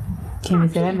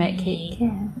 Kimmy said I met Kate.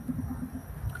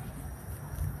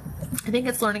 I think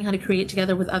it's learning how to create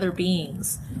together with other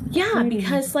beings. Yeah,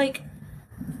 because like,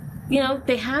 you know,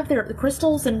 they have the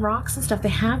crystals and rocks and stuff, they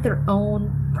have their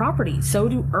own properties. So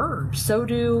do herbs. So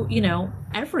do, you know,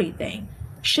 everything.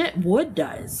 Shit, wood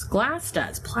does. Glass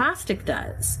does. Plastic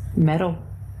does. Metal.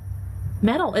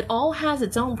 It all has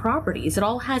its own properties. It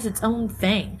all has its own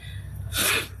thing.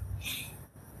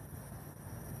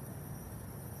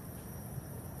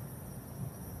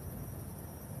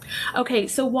 Okay,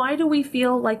 so why do we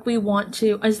feel like we want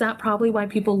to... Is that probably why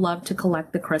people love to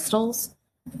collect the crystals?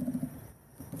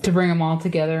 To bring them all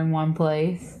together in one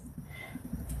place.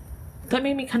 That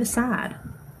made me kind of sad.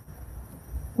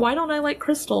 Why don't I like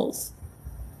crystals?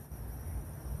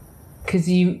 Because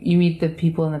you meet the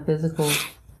people in the physical.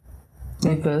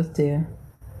 We both do.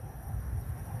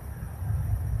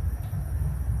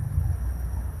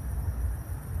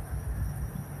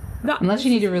 Unless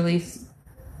you need to release...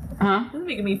 Huh? This is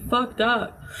making me fucked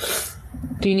up.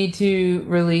 Do you need to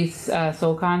release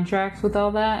soul contracts with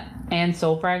all that? And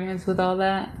soul fragments with all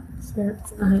that?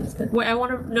 Wait, I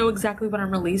want to know exactly what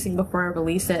I'm releasing before I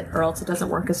release it, or else it doesn't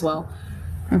work as well.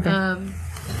 Okay.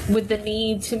 With the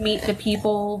need to meet the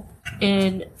people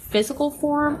in physical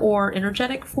form or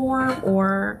energetic form,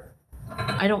 or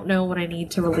I don't know what I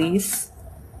need to release.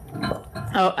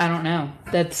 Oh, I don't know.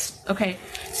 That's... Okay.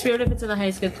 Spirit, if it's in the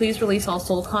highest good, please release all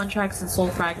soul contracts and soul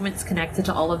fragments connected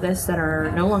to all of this that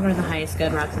are no longer in the highest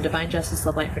good, wrapped in divine justice,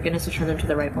 love, light, forgiveness, return them to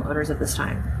their rightful owners at this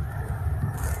time.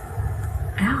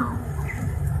 Ow.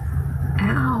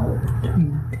 Ow.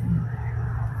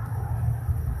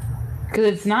 Because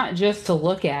it's not just to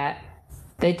look at.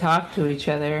 They talk to each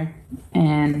other,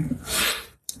 and...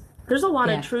 There's a lot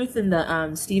of truth in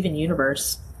the Steven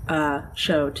Universe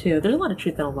show, too. There's a lot of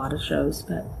truth in a lot of shows,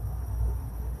 but...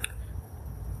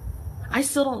 I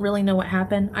still don't really know what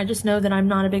happened. I just know that I'm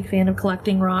not a big fan of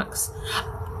collecting rocks.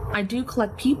 I do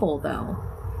collect people, though.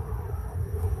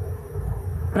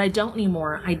 But I don't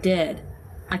anymore. I did.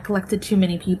 I collected too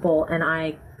many people, and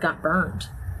I got burned.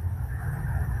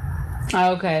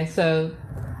 Oh, okay, so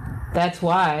that's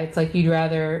why. It's like you'd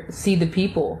rather see the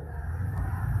people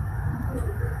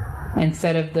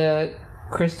instead of the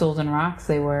crystals and rocks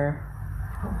they were.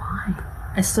 But why?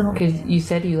 I still don't... Because you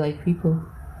said you like people.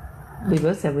 We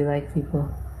both said we like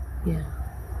people. Yeah.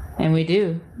 And we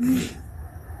do.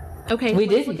 Okay. We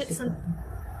did.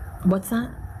 What's that?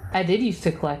 I did used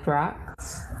to collect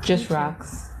rocks. Just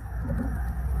rocks.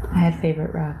 I had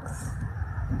favorite rocks.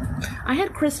 I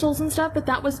had crystals and stuff, but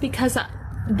that was because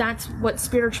that's what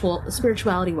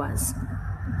spirituality was.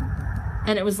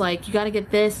 And it was like, you got to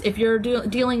get this. If you're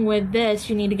dealing with this,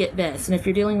 you need to get this. And if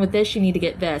you're dealing with this, you need to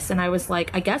get this. And I was like,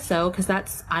 I guess so, because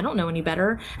I don't know any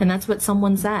better. And that's what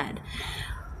someone said.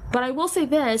 But I will say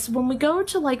this, when we go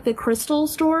to like the crystal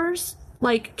stores,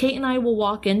 like Kate and I will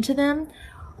walk into them.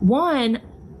 One,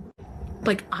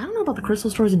 like, I don't know about the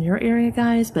crystal stores in your area,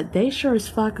 guys, but they sure as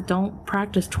fuck don't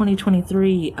practice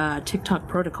 2023 TikTok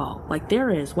protocol. Like,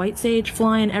 there is white sage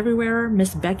flying everywhere.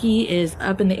 Miss Becky is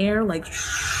up in the air, like,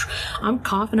 shh, I'm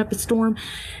coughing up a storm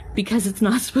because it's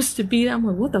not supposed to be. I'm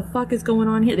like, what the fuck is going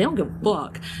on here? They don't give a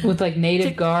fuck. With, like,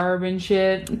 native garb and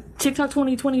shit. TikTok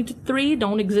 2023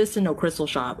 don't exist in no crystal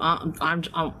shop.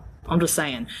 I'm just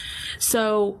saying.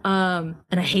 So, and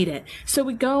I hate it. So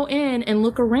we go in and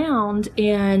look around,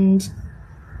 and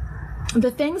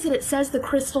the things that it says the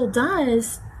crystal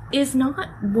does is not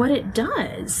what it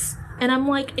does. And I'm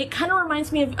like, it kind of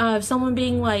reminds me of someone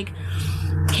being like,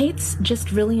 Kate's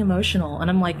just really emotional. And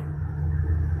I'm like,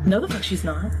 no, the fuck she's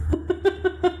not.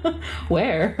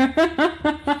 Where?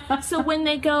 So when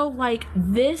they go like,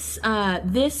 this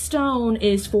stone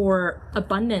is for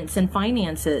abundance and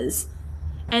finances,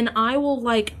 and I will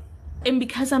like, and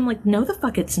because I'm like, no, the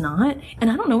fuck it's not.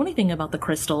 And I don't know anything about the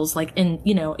crystals, like,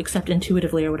 except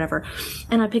intuitively or whatever.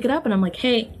 And I pick it up and I'm like,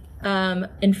 hey,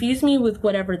 infuse me with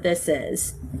whatever this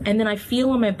is. And then I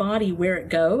feel in my body where it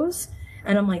goes.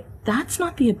 And I'm like, that's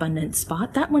not the abundance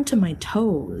spot. That went to my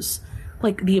toes.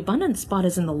 Like, the abundance spot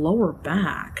is in the lower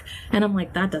back. And I'm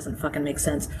like, that doesn't fucking make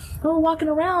sense. And we're walking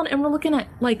around and we're looking at,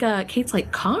 like, Kate's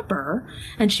like, copper.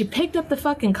 And she picked up the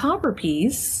fucking copper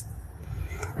piece.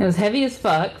 It was heavy as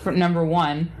fuck, for number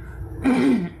one.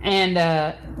 And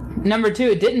number two,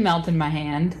 it didn't melt in my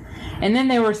hand. And then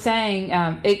they were saying,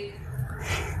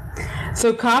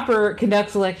 so copper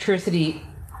conducts electricity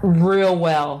real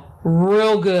well,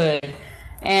 real good.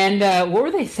 And what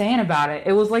were they saying about it?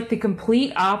 It was like the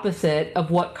complete opposite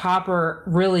of what copper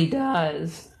really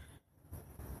does.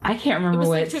 I can't remember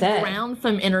what it said. It was like to ground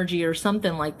from energy or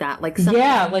something like that.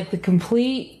 Yeah, like the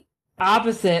complete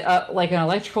opposite, like an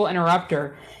electrical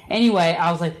interrupter. Anyway,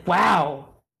 I was like, wow,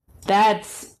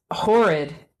 that's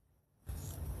horrid.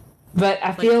 But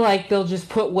I feel like they'll just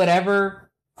put whatever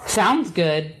sounds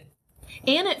good.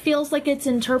 And it feels like it's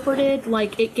interpreted,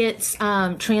 like it gets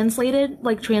translated,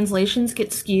 like translations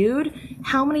get skewed.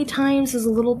 How many times does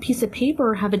a little piece of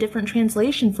paper have a different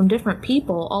translation from different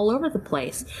people all over the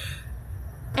place?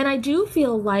 And I do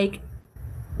feel like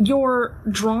you're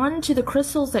drawn to the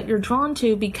crystals that you're drawn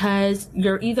to because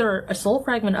you're either a soul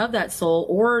fragment of that soul,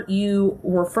 or you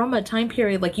were from a time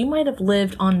period, like you might have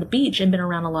lived on the beach and been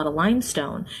around a lot of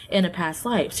limestone in a past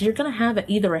life. So you're going to have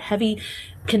either a heavy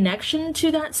connection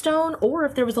to that stone, or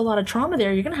if there was a lot of trauma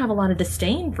there, you're going to have a lot of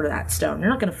disdain for that stone. You're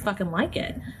not going to fucking like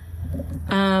it.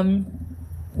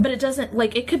 But it doesn't,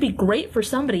 like, it could be great for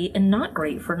somebody and not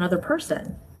great for another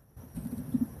person.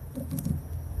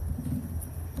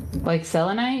 Like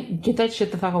selenite? Get that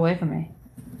shit the fuck away from me.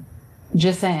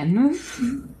 Just saying.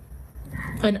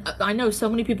 And I know so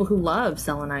many people who love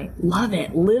selenite. Love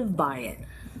it. Live by it.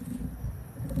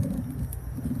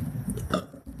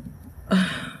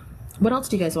 What else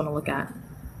do you guys want to look at?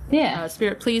 Yeah.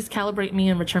 Spirit, please calibrate me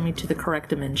and return me to the correct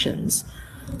dimensions.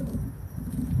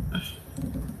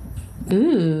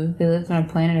 Ooh, they lived on a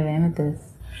planet of amethyst.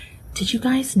 Did you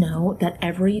guys know that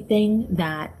everything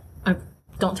that...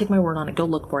 don't take my word on it. Go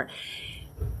look for it.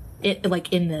 It,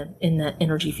 like, in the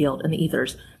energy field, in the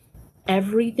ethers,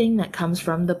 everything that comes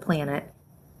from the planet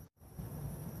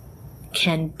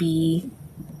can be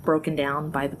broken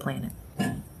down by the planet.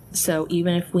 So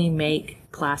even if we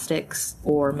make plastics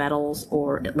or metals,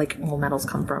 or like, well, metals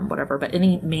come from whatever, but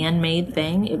any man-made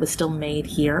thing, it was still made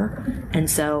here, and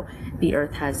so the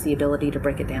earth has the ability to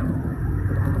break it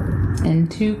down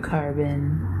into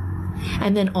carbon.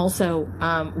 And then also,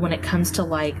 when it comes to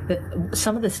like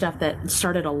some of the stuff that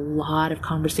started a lot of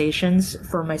conversations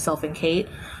for myself and Kate,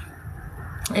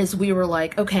 is we were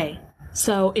like, okay,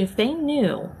 so if they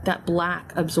knew that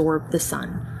black absorbed the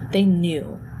sun, they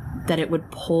knew that it would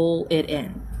pull it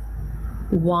in,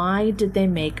 why did they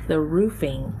make the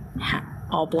roofing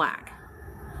all black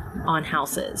on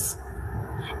houses?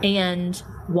 And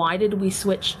why did we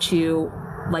switch to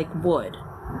like wood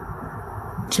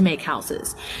to make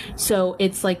houses? So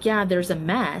it's like, yeah, there's a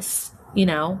mess, you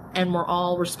know, and we're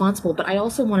all responsible. But I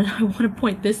also want to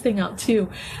point this thing out too.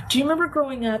 Do you remember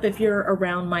growing up, if you're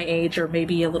around my age or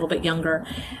maybe a little bit younger,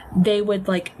 they would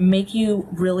like make you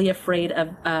really afraid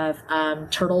of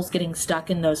turtles getting stuck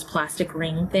in those plastic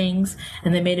ring things,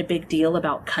 and they made a big deal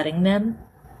about cutting them,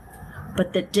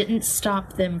 but that didn't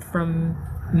stop them from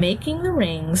making the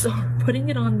rings or putting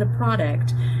it on the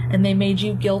product, and they made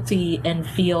you guilty and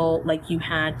feel like you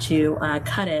had to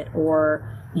cut it, or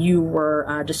you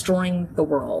were destroying the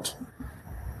world.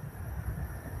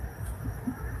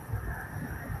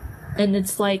 And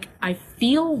it's like, I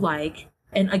feel like,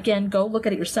 and again, go look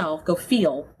at it yourself, go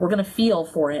feel, we're gonna feel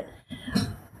for it.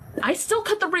 I still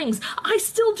cut the rings. I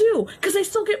still do, because I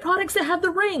still get products that have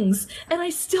the rings, and I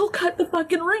still cut the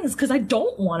fucking rings because I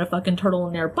don't want a fucking turtle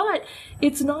in there. But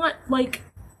it's not like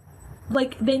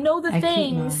they know the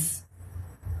things.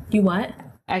 You what?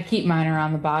 I keep mine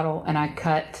around the bottle, and I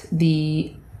cut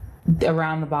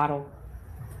around the bottle.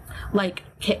 Like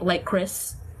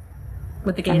Chris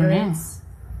with the Gatorades.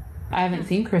 I haven't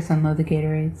seen Chris unload the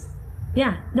Gatorades.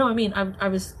 Yeah, no, I mean, I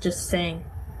was just saying.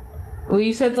 Well,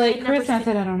 you said like Chris, and I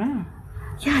said I don't know.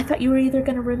 Yeah, I thought you were either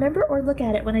going to remember or look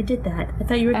at it when I did that. I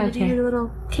thought you were going to do your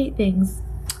little Kate things.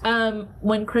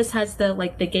 When Chris has the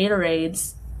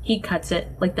Gatorades, he cuts it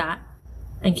like that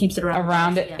and keeps it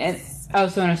around it. Yes.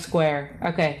 So in a square.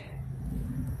 Okay.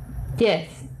 Yes.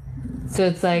 So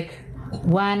it's like,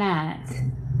 why not?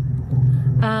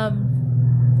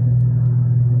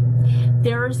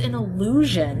 There's an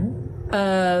illusion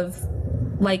of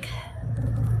like,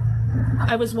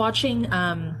 I was watching,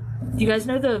 do you guys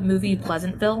know the movie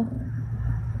Pleasantville?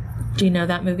 Do you know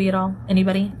that movie at all?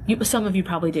 Anybody? Some of you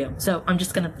probably do. So I'm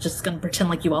just gonna pretend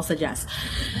like you all said yes.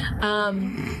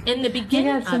 In the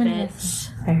beginning of it,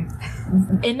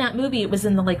 in that movie, it was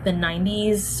in the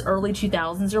 90s, early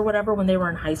 2000s or whatever, when they were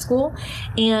in high school,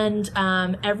 and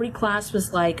every class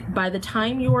was like, by the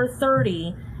time you are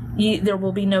 30, there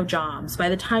will be no jobs. By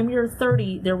the time you're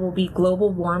 30, there will be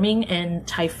global warming and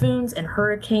typhoons and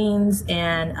hurricanes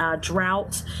and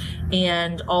drought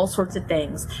and all sorts of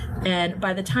things. And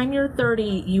by the time you're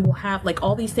 30, you will have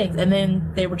all these things. And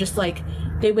then they were just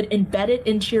they would embed it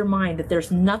into your mind that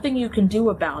there's nothing you can do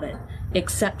about it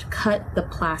except cut the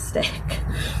plastic.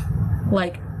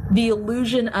 The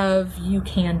illusion of you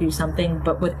can do something,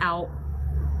 but without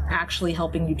actually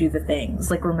helping you do the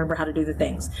things. Remember how to do the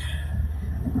things.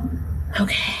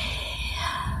 Okay.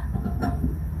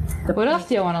 What else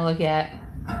do you want to look at?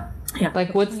 Yeah.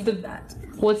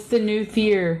 What's the new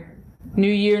fear?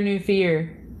 New year, new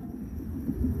fear.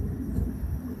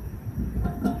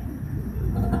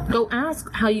 Go ask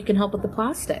how you can help with the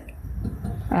plastic.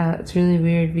 It's really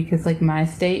weird because my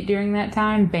state during that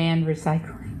time banned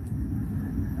recycling.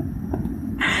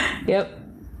 Yep.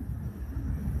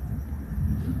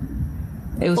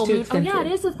 It was too expensive. Oh yeah,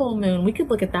 it is a full moon. We could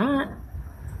look at that.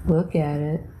 look at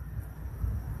it.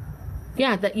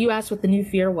 Yeah, that you asked what the new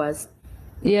fear was.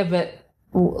 Yeah, but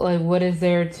like, what is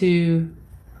there to...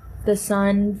 The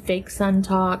sun, fake sun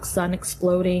talk, sun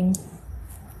exploding.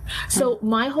 So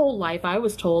my whole life I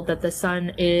was told that the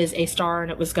sun is a star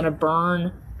and it was going to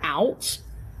burn out,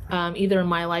 either in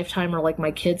my lifetime or like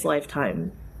my kid's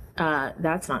lifetime.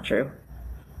 That's not true.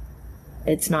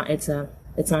 It's not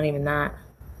even that.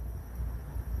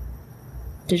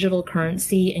 Digital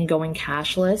currency and going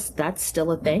cashless, that's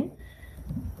still a thing.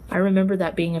 I remember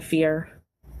that being a fear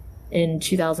in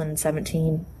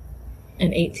 2017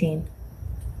 and 18.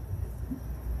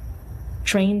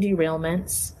 Train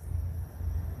derailments.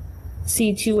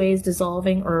 C2As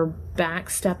dissolving or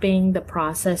backstepping the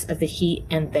process of the heat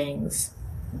and things.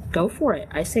 Go for it.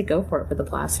 I say go for it for the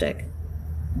plastic.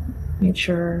 Make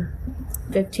sure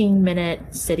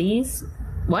 15-minute cities.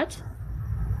 What?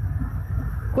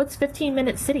 What's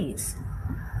 15-minute cities?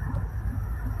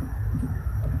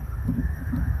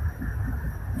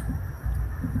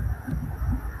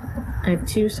 I have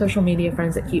 2 social media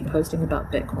friends that keep posting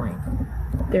about Bitcoin.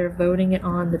 They're voting it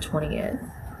on the 20th.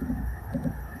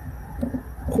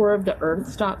 Core of the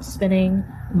earth stops spinning.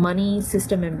 Money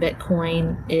system in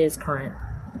Bitcoin is current.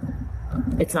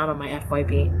 It's not on my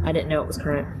FYP. I didn't know it was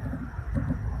current.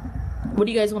 What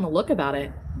do you guys want to look about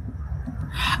it?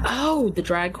 Oh, the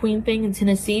drag queen thing in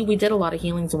Tennessee. We did a lot of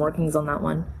healings and workings on that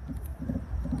one.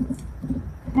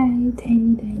 Hey,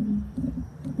 tiny.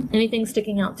 Anything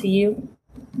sticking out to you,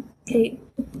 Kate?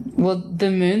 Well,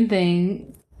 the moon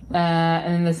thing,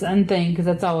 and then the sun thing, because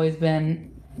that's always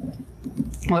been,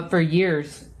 what, for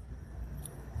years.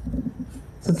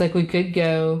 So it's like we could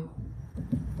go...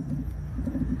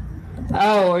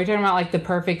 Oh, are you talking about like the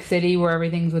perfect city where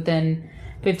everything's within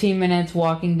 15 minutes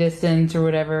walking distance or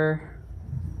whatever?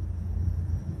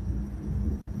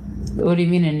 What do you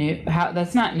mean a new? How?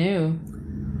 That's not new.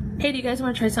 Hey, do you guys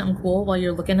want to try something cool while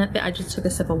you're looking at that? I just took a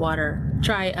sip of water.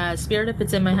 Try Spirit if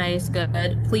it's in my highest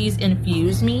good. Please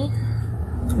infuse me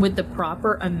with the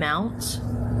proper amount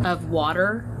of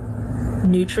water,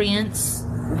 nutrients,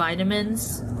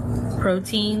 vitamins,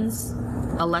 proteins,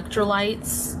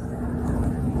 electrolytes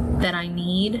that I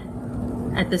need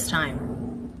at this time.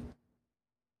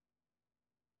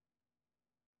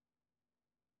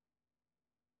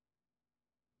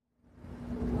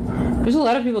 There's a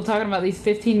lot of people talking about these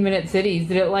 15-minute cities.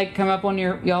 Did it like come up on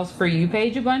y'all's For You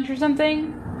page a bunch or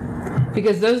something?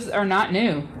 Because those are not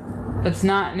new. That's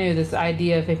not new, this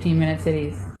idea of 15-minute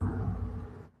cities.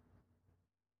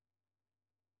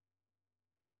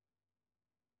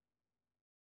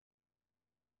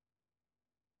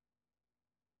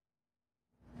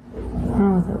 I don't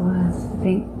know what that was. I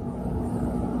think...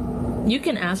 You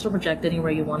can astral project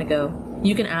anywhere you want to go.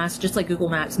 You can ask, just like Google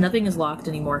Maps. Nothing is locked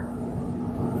anymore.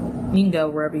 You can go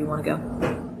wherever you want to go.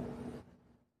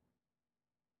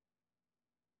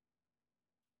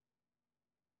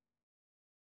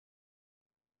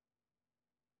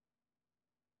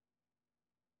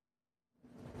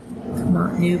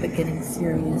 Not new, but getting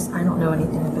serious. I don't know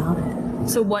anything about it.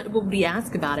 So what would we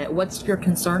ask about it? What's your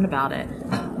concern about it?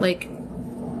 Like,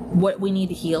 what we need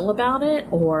to heal about it?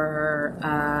 Or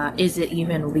is it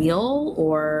even real?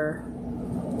 Or,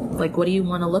 like, what do you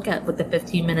want to look at with the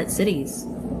 15-minute cities?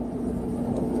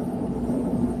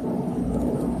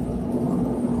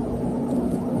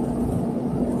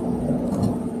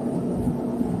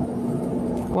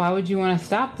 Why would you want to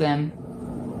stop them?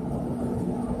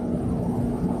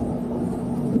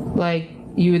 Like,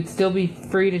 you would still be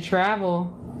free to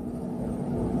travel.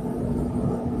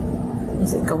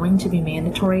 Is it going to be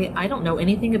mandatory? I don't know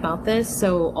anything about this,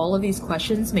 so all of these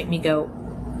questions make me go,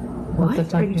 what the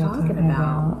fuck are you talking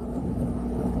about?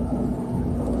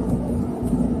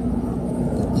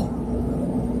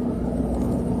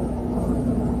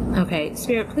 Okay,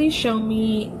 Spirit, please show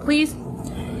me, please,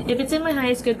 if it's in my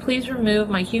highest good, please remove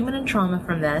my human and trauma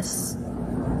from this.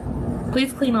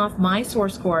 Please clean off my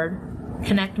source cord,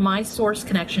 connect my source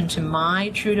connection to my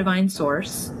true divine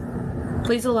source.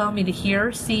 Please allow me to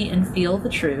hear, see, and feel the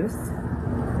truth.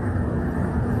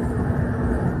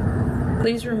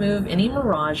 Please remove any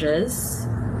mirages.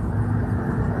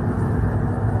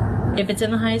 If it's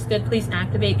in the highest good, please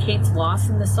activate Kate's Lost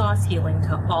in the Sauce healing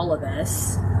to all of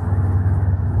this.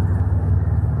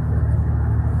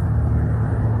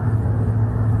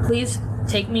 Please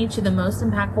take me to the most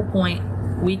impactful point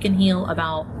we can heal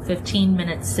about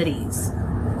 15-minute cities.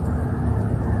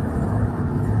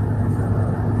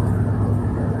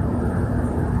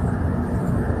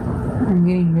 I'm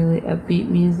getting really upbeat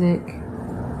music.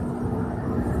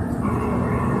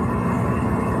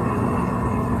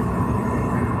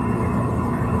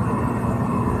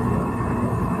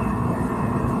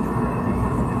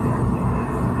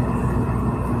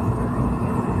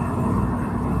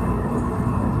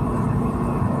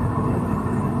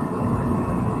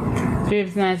 if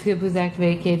it's not good, please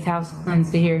activate Kate's house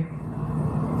lens to hear.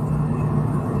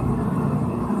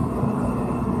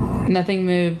 Nothing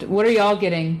moved. What are y'all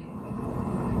getting?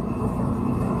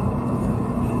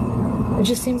 It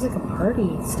just seems like a party,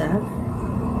 Steph.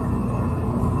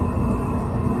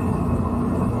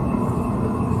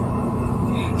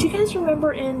 Do you guys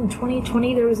remember in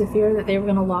 2020 there was a fear that they were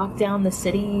going to lock down the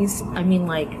cities? I mean,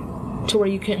 like, to where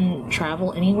you couldn't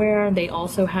travel anywhere. They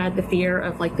also had the fear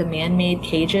of, like, the man-made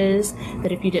cages,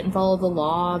 that if you didn't follow the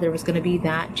law, there was going to be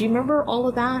that. Do you remember all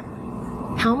of that?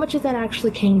 How much of that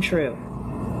actually came true?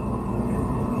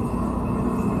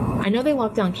 I know they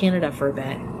locked down Canada for a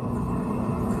bit.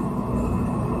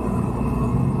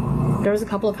 There was a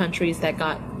couple of countries that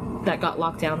got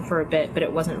locked down for a bit, but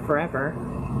it wasn't forever.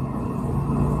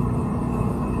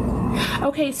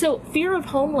 Okay, so fear of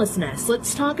homelessness.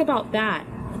 Let's talk about that.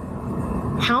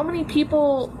 How many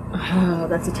people... Oh,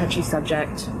 that's a touchy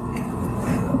subject.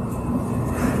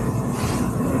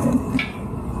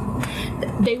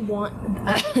 They want...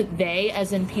 they,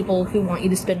 as in people who want you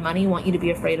to spend money, want you to be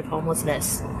afraid of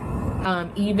homelessness.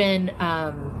 Even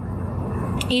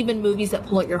movies that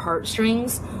pull at your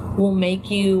heartstrings will make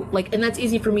you, like, and that's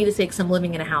easy for me to say because I'm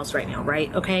living in a house right now,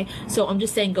 right? Okay, so I'm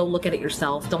just saying go look at it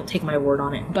yourself. Don't take my word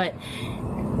on it. But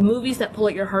movies that pull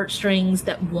at your heartstrings,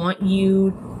 that want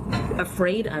you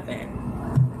afraid of it.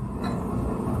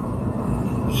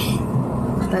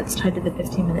 That's tied to the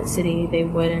 15-minute city. They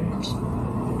wouldn't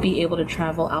be able to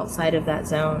travel outside of that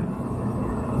zone.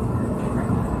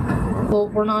 Well,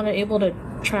 we're not able to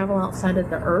travel outside of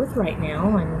the Earth right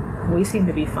now, and we seem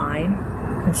to be fine.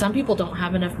 And some people don't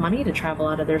have enough money to travel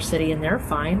out of their city, and they're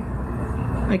fine.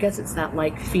 I guess it's that,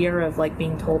 like, fear of, like,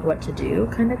 being told what to do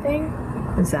kind of thing.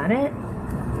 Is that it?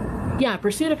 Yeah,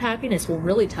 pursuit of happiness will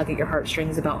really tug at your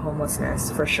heartstrings about homelessness,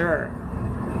 for sure.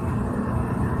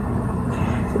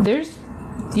 Do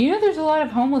you know there's a lot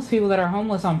of homeless people that are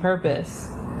homeless on purpose?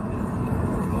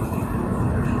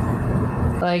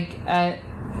 Like,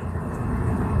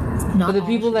 not the all,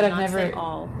 people that have not never... say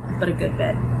all, but a good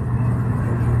bit.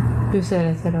 Who said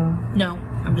I said all? No,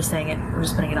 I'm just saying it. I'm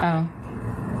just putting it up. Oh.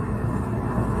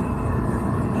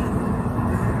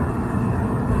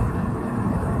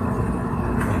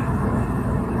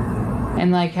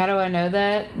 And, like, how do I know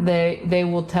that? They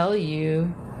will tell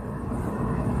you.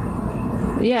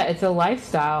 Yeah, it's a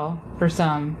lifestyle for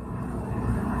some.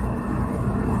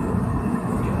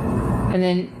 And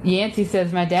then Yancey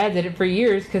says my dad did it for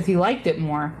years because he liked it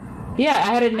more. Yeah,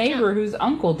 I had a neighbor whose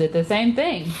uncle did the same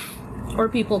thing. Or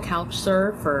people couch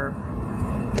surf, or...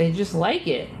 They just like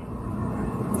it.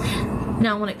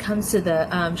 Now, when it comes to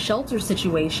the shelter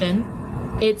situation,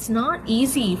 it's not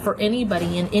easy for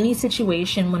anybody in any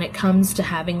situation when it comes to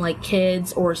having, like,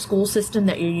 kids or a school system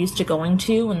that you're used to going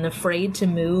to and afraid to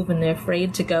move and they're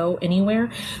afraid to go anywhere.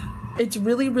 It's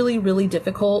really, really, really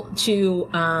difficult to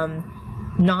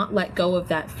not let go of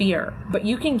that fear. But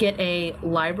you can get a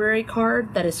library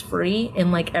card that is free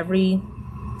in, like, every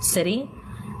city,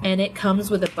 and it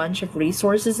comes with a bunch of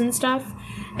resources and stuff.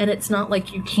 And it's not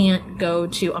like you can't go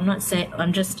to,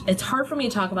 it's hard for me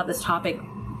to talk about this topic,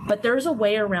 but there's a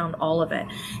way around all of it.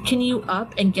 Can you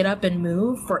get up and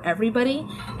move for everybody?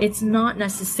 It's not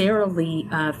necessarily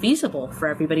feasible for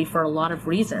everybody for a lot of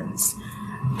reasons.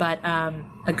 But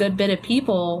a good bit of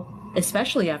people,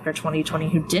 especially after 2020,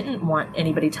 who didn't want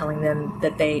anybody telling them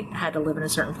that they had to live in a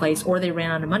certain place, or they ran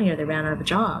out of money, or they ran out of a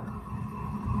job.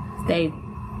 They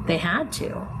had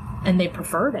to, and they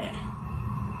preferred it.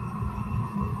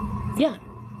 Yeah.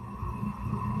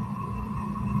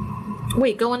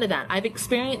 Wait, go into that. I've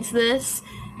experienced this,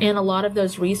 and a lot of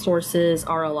those resources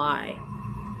are a lie.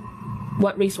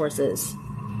 What resources?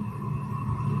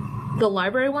 The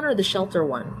library one or the shelter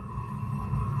one?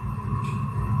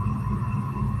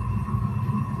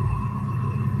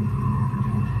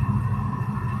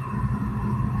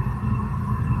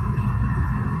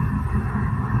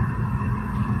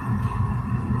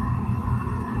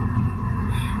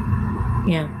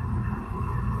 Yeah.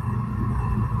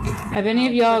 Have any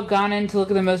of y'all gone in to look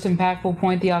at the most impactful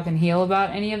point that y'all can heal about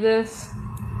any of this?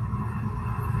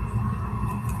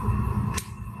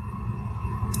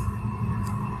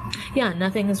 Yeah,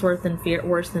 nothing is worse than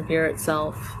fear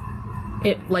itself.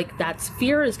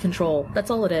 Fear is control. That's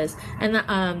all it is. And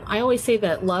I always say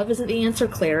that love isn't the answer,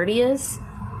 clarity is.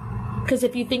 Because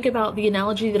if you think about the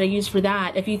analogy that I use for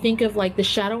that, if you think of, like, the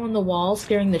shadow on the wall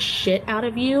scaring the shit out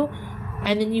of you,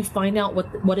 and then you find out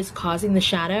what is causing the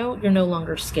shadow, you're no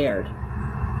longer scared.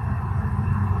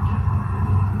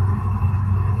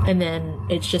 And then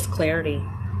it's just clarity.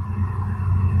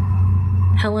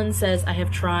 Helen says, I have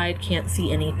tried, can't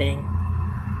see anything.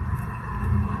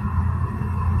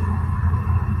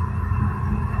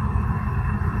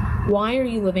 Why are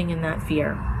you living in that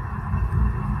fear?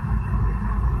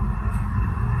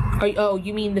 Oh,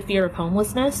 you mean the fear of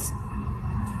homelessness?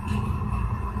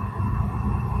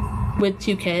 With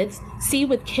 2 kids? See,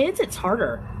 with kids, it's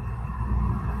harder.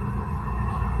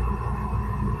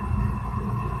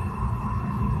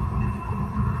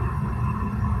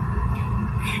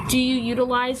 Do you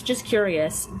utilize, just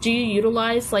curious, do you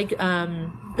utilize like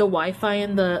the Wi-Fi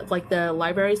and the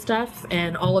library stuff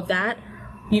and all of that?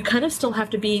 You kind of still have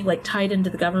to be like tied into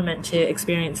the government to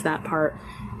experience that part.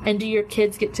 And do your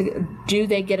kids do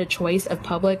they get a choice of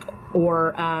public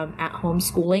or at home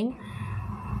schooling?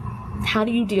 How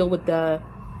do you deal with the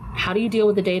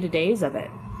day-to-days of it?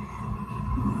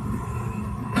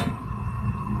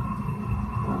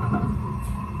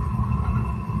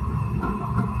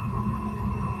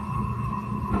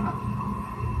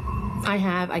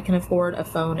 I can afford a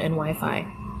phone and Wi-Fi.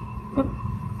 Yep.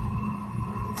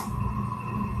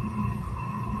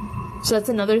 So that's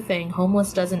another thing.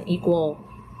 Homeless doesn't equal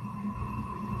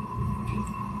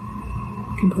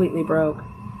completely broke.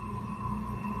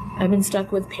 I've been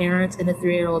stuck with parents and a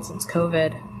 3-year-old since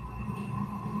COVID.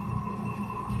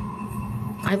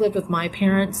 I lived with my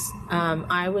parents.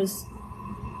 I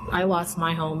lost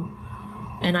my home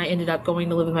and I ended up going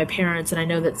to live with my parents, and I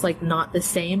know that's like not the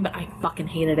same, but I fucking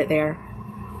hated it there.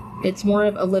 It's more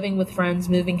of a living with friends,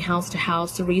 moving house to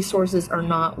house. The resources are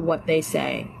not what they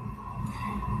say.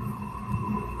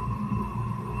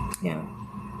 Yeah.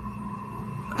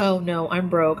 Oh no, I'm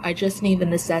broke. I just need the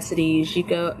necessities. You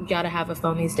gotta have a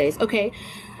phone these days. Okay,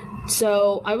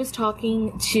 so I was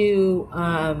talking to,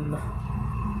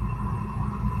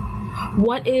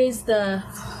 what is the,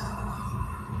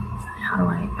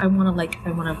 I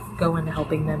wanna go into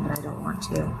helping them, but I don't want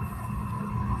to.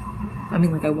 I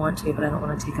mean, like, I want to, but I don't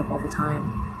want to take up all the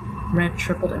time. Rent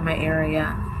tripled in my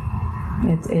area.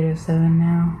 It's 8:07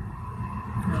 now.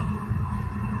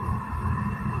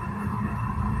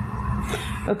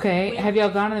 No. Okay, have y'all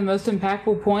gone to the most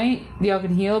impactful point y'all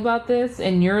can heal about this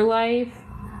in your life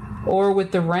or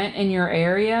with the rent in your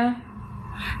area?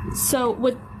 So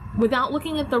without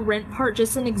looking at the rent part,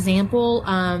 just an example,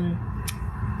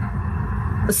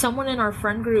 someone in our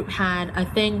friend group had a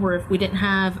thing where if we didn't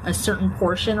have a certain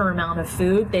portion or amount of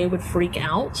food, they would freak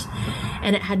out.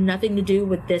 And it had nothing to do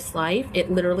with this life.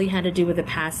 It literally had to do with a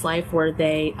past life where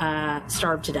they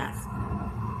starved to death.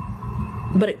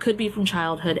 But it could be from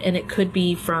childhood, and it could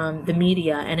be from the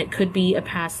media, and it could be a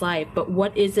past life. But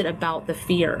what is it about the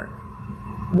fear?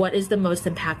 What is the most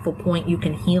impactful point you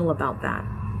can heal about that?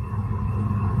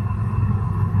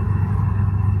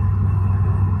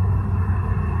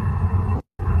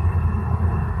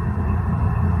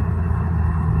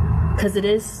 Because it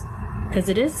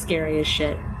is scary as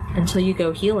shit until you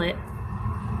go heal it.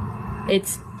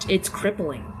 It's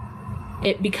crippling.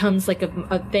 It becomes like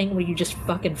a thing where you just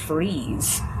fucking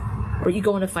freeze, or you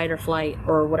go into fight or flight,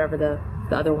 or whatever the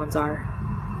other ones are.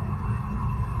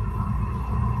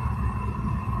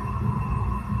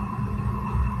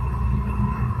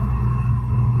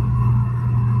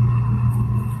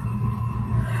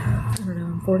 I don't know,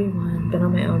 I'm 41, been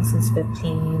on my own since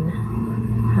 15,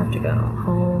 have to go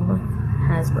home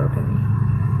has broken me.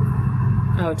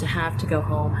 Oh, to have to go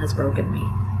home has broken me.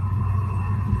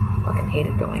 Fucking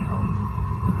hated going home.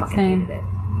 Fucking Same. hated it.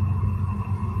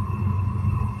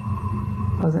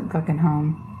 Wasn't fucking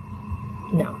home.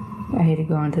 No. I hated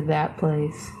going to that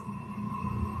place.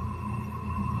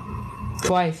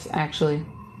 Twice, actually.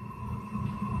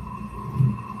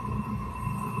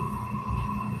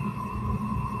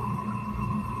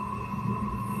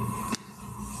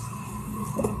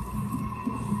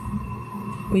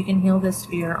 We can heal this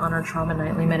fear on our trauma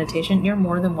nightly meditation. You're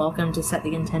more than welcome to set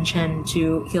the intention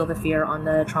to heal the fear on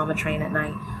the trauma train at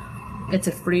night. It's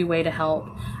a free way to help.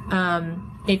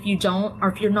 If you don't, or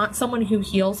if you're not someone who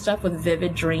heals stuff with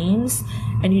vivid dreams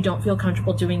and you don't feel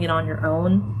comfortable doing it on your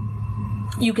own,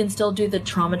 you can still do the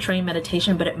trauma train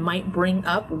meditation, but it might bring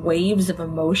up waves of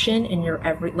emotion in your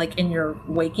in your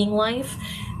waking life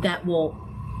that will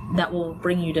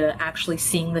bring you to actually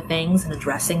seeing the things and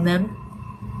addressing them.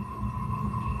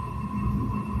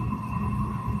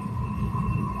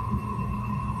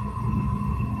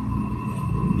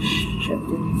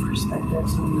 Shifting perspective,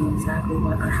 so you know exactly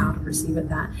what or how to perceive it.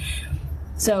 That.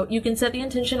 So you can set the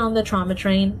intention on the trauma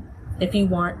train if you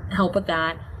want help with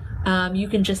that. You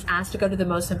can just ask to go to the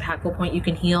most impactful point you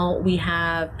can heal. We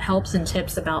have helps and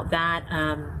tips about that.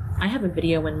 I have a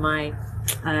video in my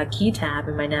key tab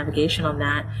in my navigation on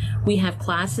that. We have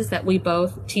classes that we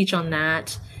both teach on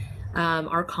that.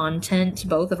 Our content,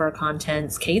 both of our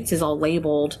contents, Kate's is all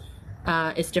labeled.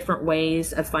 It's different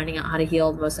ways of finding out how to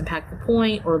heal the most impactful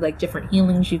point, or like different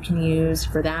healings you can use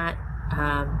for that.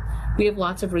 We have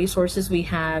lots of resources. We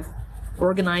have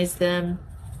organized them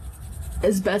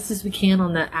as best as we can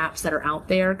on the apps that are out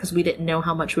there, because we didn't know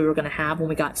how much we were going to have when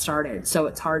we got started. So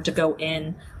it's hard to go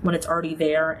in when it's already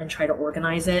there and try to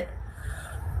organize it.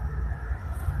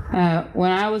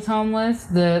 When I was homeless,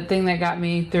 the thing that got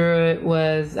me through it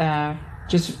was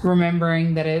just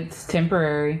remembering that it's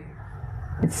temporary.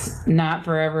 It's not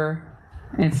forever.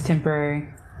 It's temporary.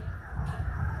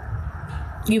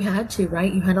 You had to,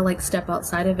 right? You had to like step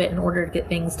outside of it in order to get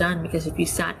things done, because if you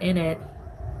sat in it,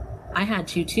 I had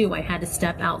to too. I had to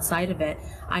step outside of it.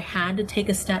 I had to take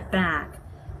a step back.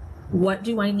 What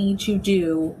do I need to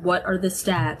do? What are the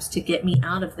steps to get me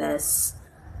out of this?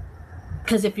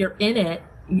 Because if you're in it,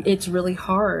 it's really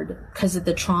hard because of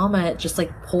the trauma. It just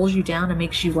like pulls you down and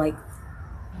makes you like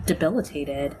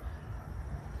debilitated.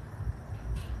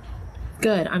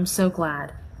 Good. I'm so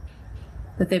glad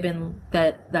that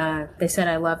they said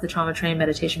I love the trauma train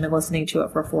meditation. Been listening to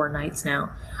it for 4 nights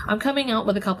now. I'm coming out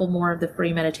with a couple more of the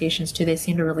free meditations too. They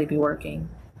seem to really be working.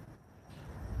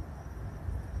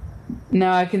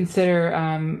 No, I consider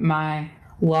my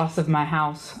loss of my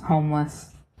house homeless.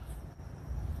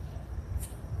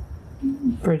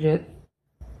 Bridget.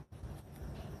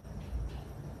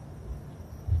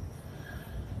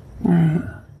 Alright.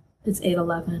 It's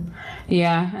 8:11.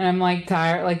 Yeah, and I'm like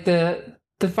tired. Like the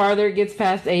farther it gets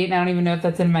past 8, and I don't even know if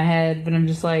that's in my head, but I'm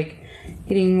just like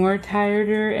getting more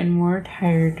tireder and more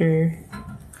tireder.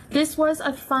 This was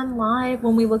a fun live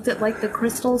when we looked at like the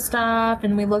crystal stuff,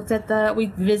 and we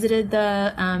visited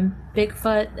the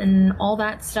Bigfoot and all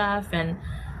that stuff, and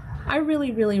I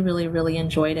really, really, really, really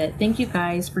enjoyed it. Thank you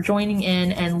guys for joining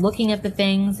in and looking at the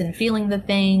things and feeling the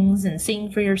things and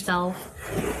seeing for yourself.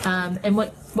 And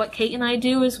what Kate and I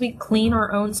do is we clean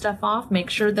our own stuff off,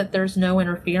 make sure that there's no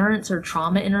interference or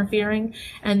trauma interfering,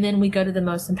 and then we go to the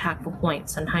most impactful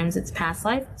points. Sometimes it's past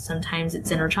life, sometimes it's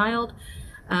inner child.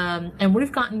 And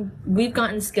we've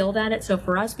gotten skilled at it, so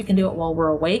for us, we can do it while we're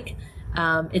awake.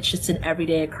 It's just an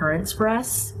everyday occurrence for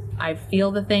us. I feel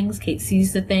the things, Kate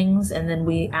sees the things, and then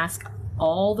we ask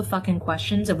all the fucking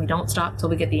questions, and we don't stop till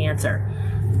we get the answer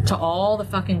to all the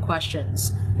fucking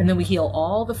questions. And then we heal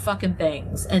all the fucking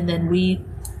things, and then we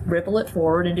ripple it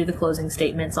forward and do the closing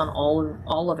statements on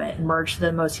all of it and merge to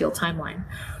the most healed timeline.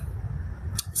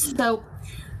 So,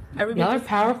 y'all are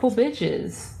powerful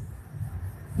bitches.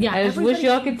 Yeah, I just wish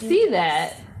y'all could see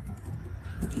that.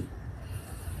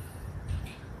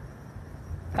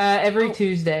 Every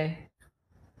Tuesday.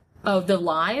 Oh, the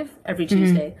live? Every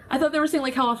Tuesday. I thought they were saying,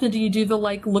 like, how often do you do the,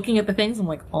 like, looking at the things? I'm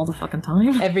like, all the fucking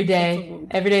time. Every day.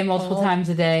 Every day, multiple times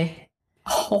a day.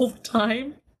 All the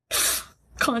time.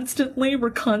 Constantly.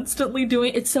 We're constantly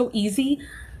doing it. It's so easy.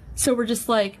 So we're just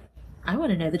like, I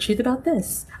want to know the truth about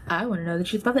this. I want to know the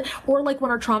truth about that. Or, like, when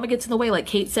our trauma gets in the way, like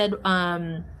Kate said,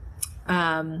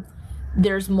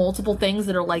 there's multiple things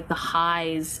that are like the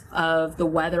highs of the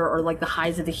weather or like the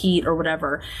highs of the heat or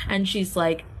whatever. And she's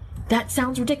like, that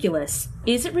sounds ridiculous.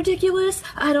 Is it ridiculous?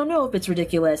 I don't know if it's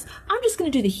ridiculous. I'm just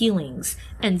going to do the healings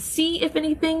and see if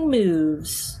anything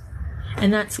moves.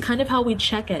 And that's kind of how we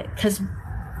check it, because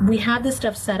we have this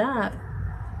stuff set up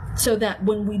so that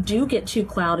when we do get too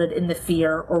clouded in the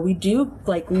fear, or we do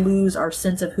like lose our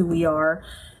sense of who we are,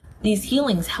 these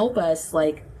healings help us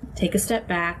like take a step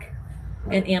back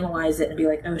and analyze it and be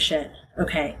like, oh shit,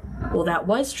 okay, well that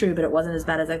was true, but it wasn't as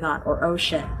bad as I thought. Or oh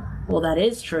shit, well that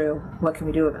is true, what can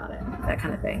we do about it? That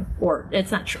kind of thing. Or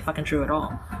it's not fucking true at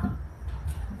all.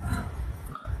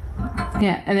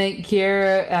 Yeah, and then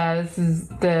Kiera, this is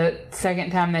the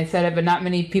second time they said it, but not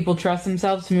many people trust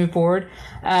themselves to move forward.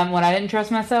 When I didn't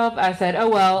trust myself, I said, oh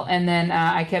well, and then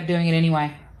I kept doing it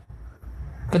anyway.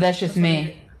 But that's just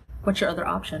me. What's your other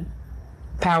option?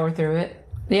 Power through it.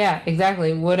 Yeah,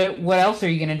 exactly. What else are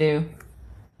you going to do?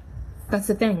 That's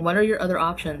the thing. What are your other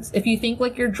options? If you think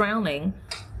like you're drowning,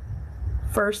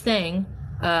 first thing,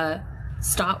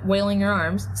 stop wailing your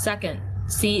arms. Second,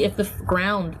 see if the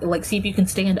ground, like see if you can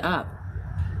stand up.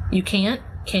 You can't?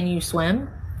 Can you swim?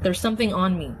 There's something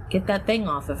on me. Get that thing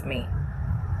off of me.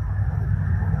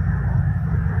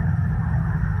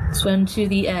 Swim to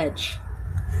the edge.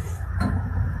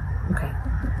 Okay.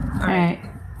 All right.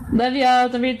 Love y'all.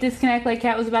 Don't forget to disconnect like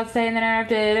Kat was about to say and then I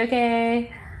interrupted.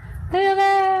 Okay. Love you,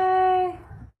 bye.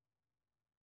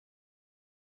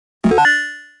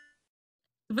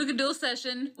 To book a dual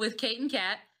session with Kate and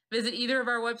Kat, visit either of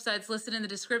our websites listed in the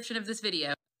description of this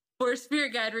video. For a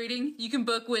spirit guide reading, you can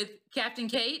book with Captain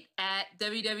Kate at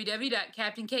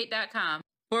www.captainkate.com.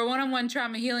 For a one-on-one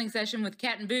trauma healing session with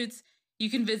Kat and Boots, You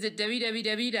can visit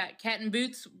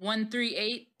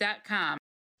www.catandboots138.com.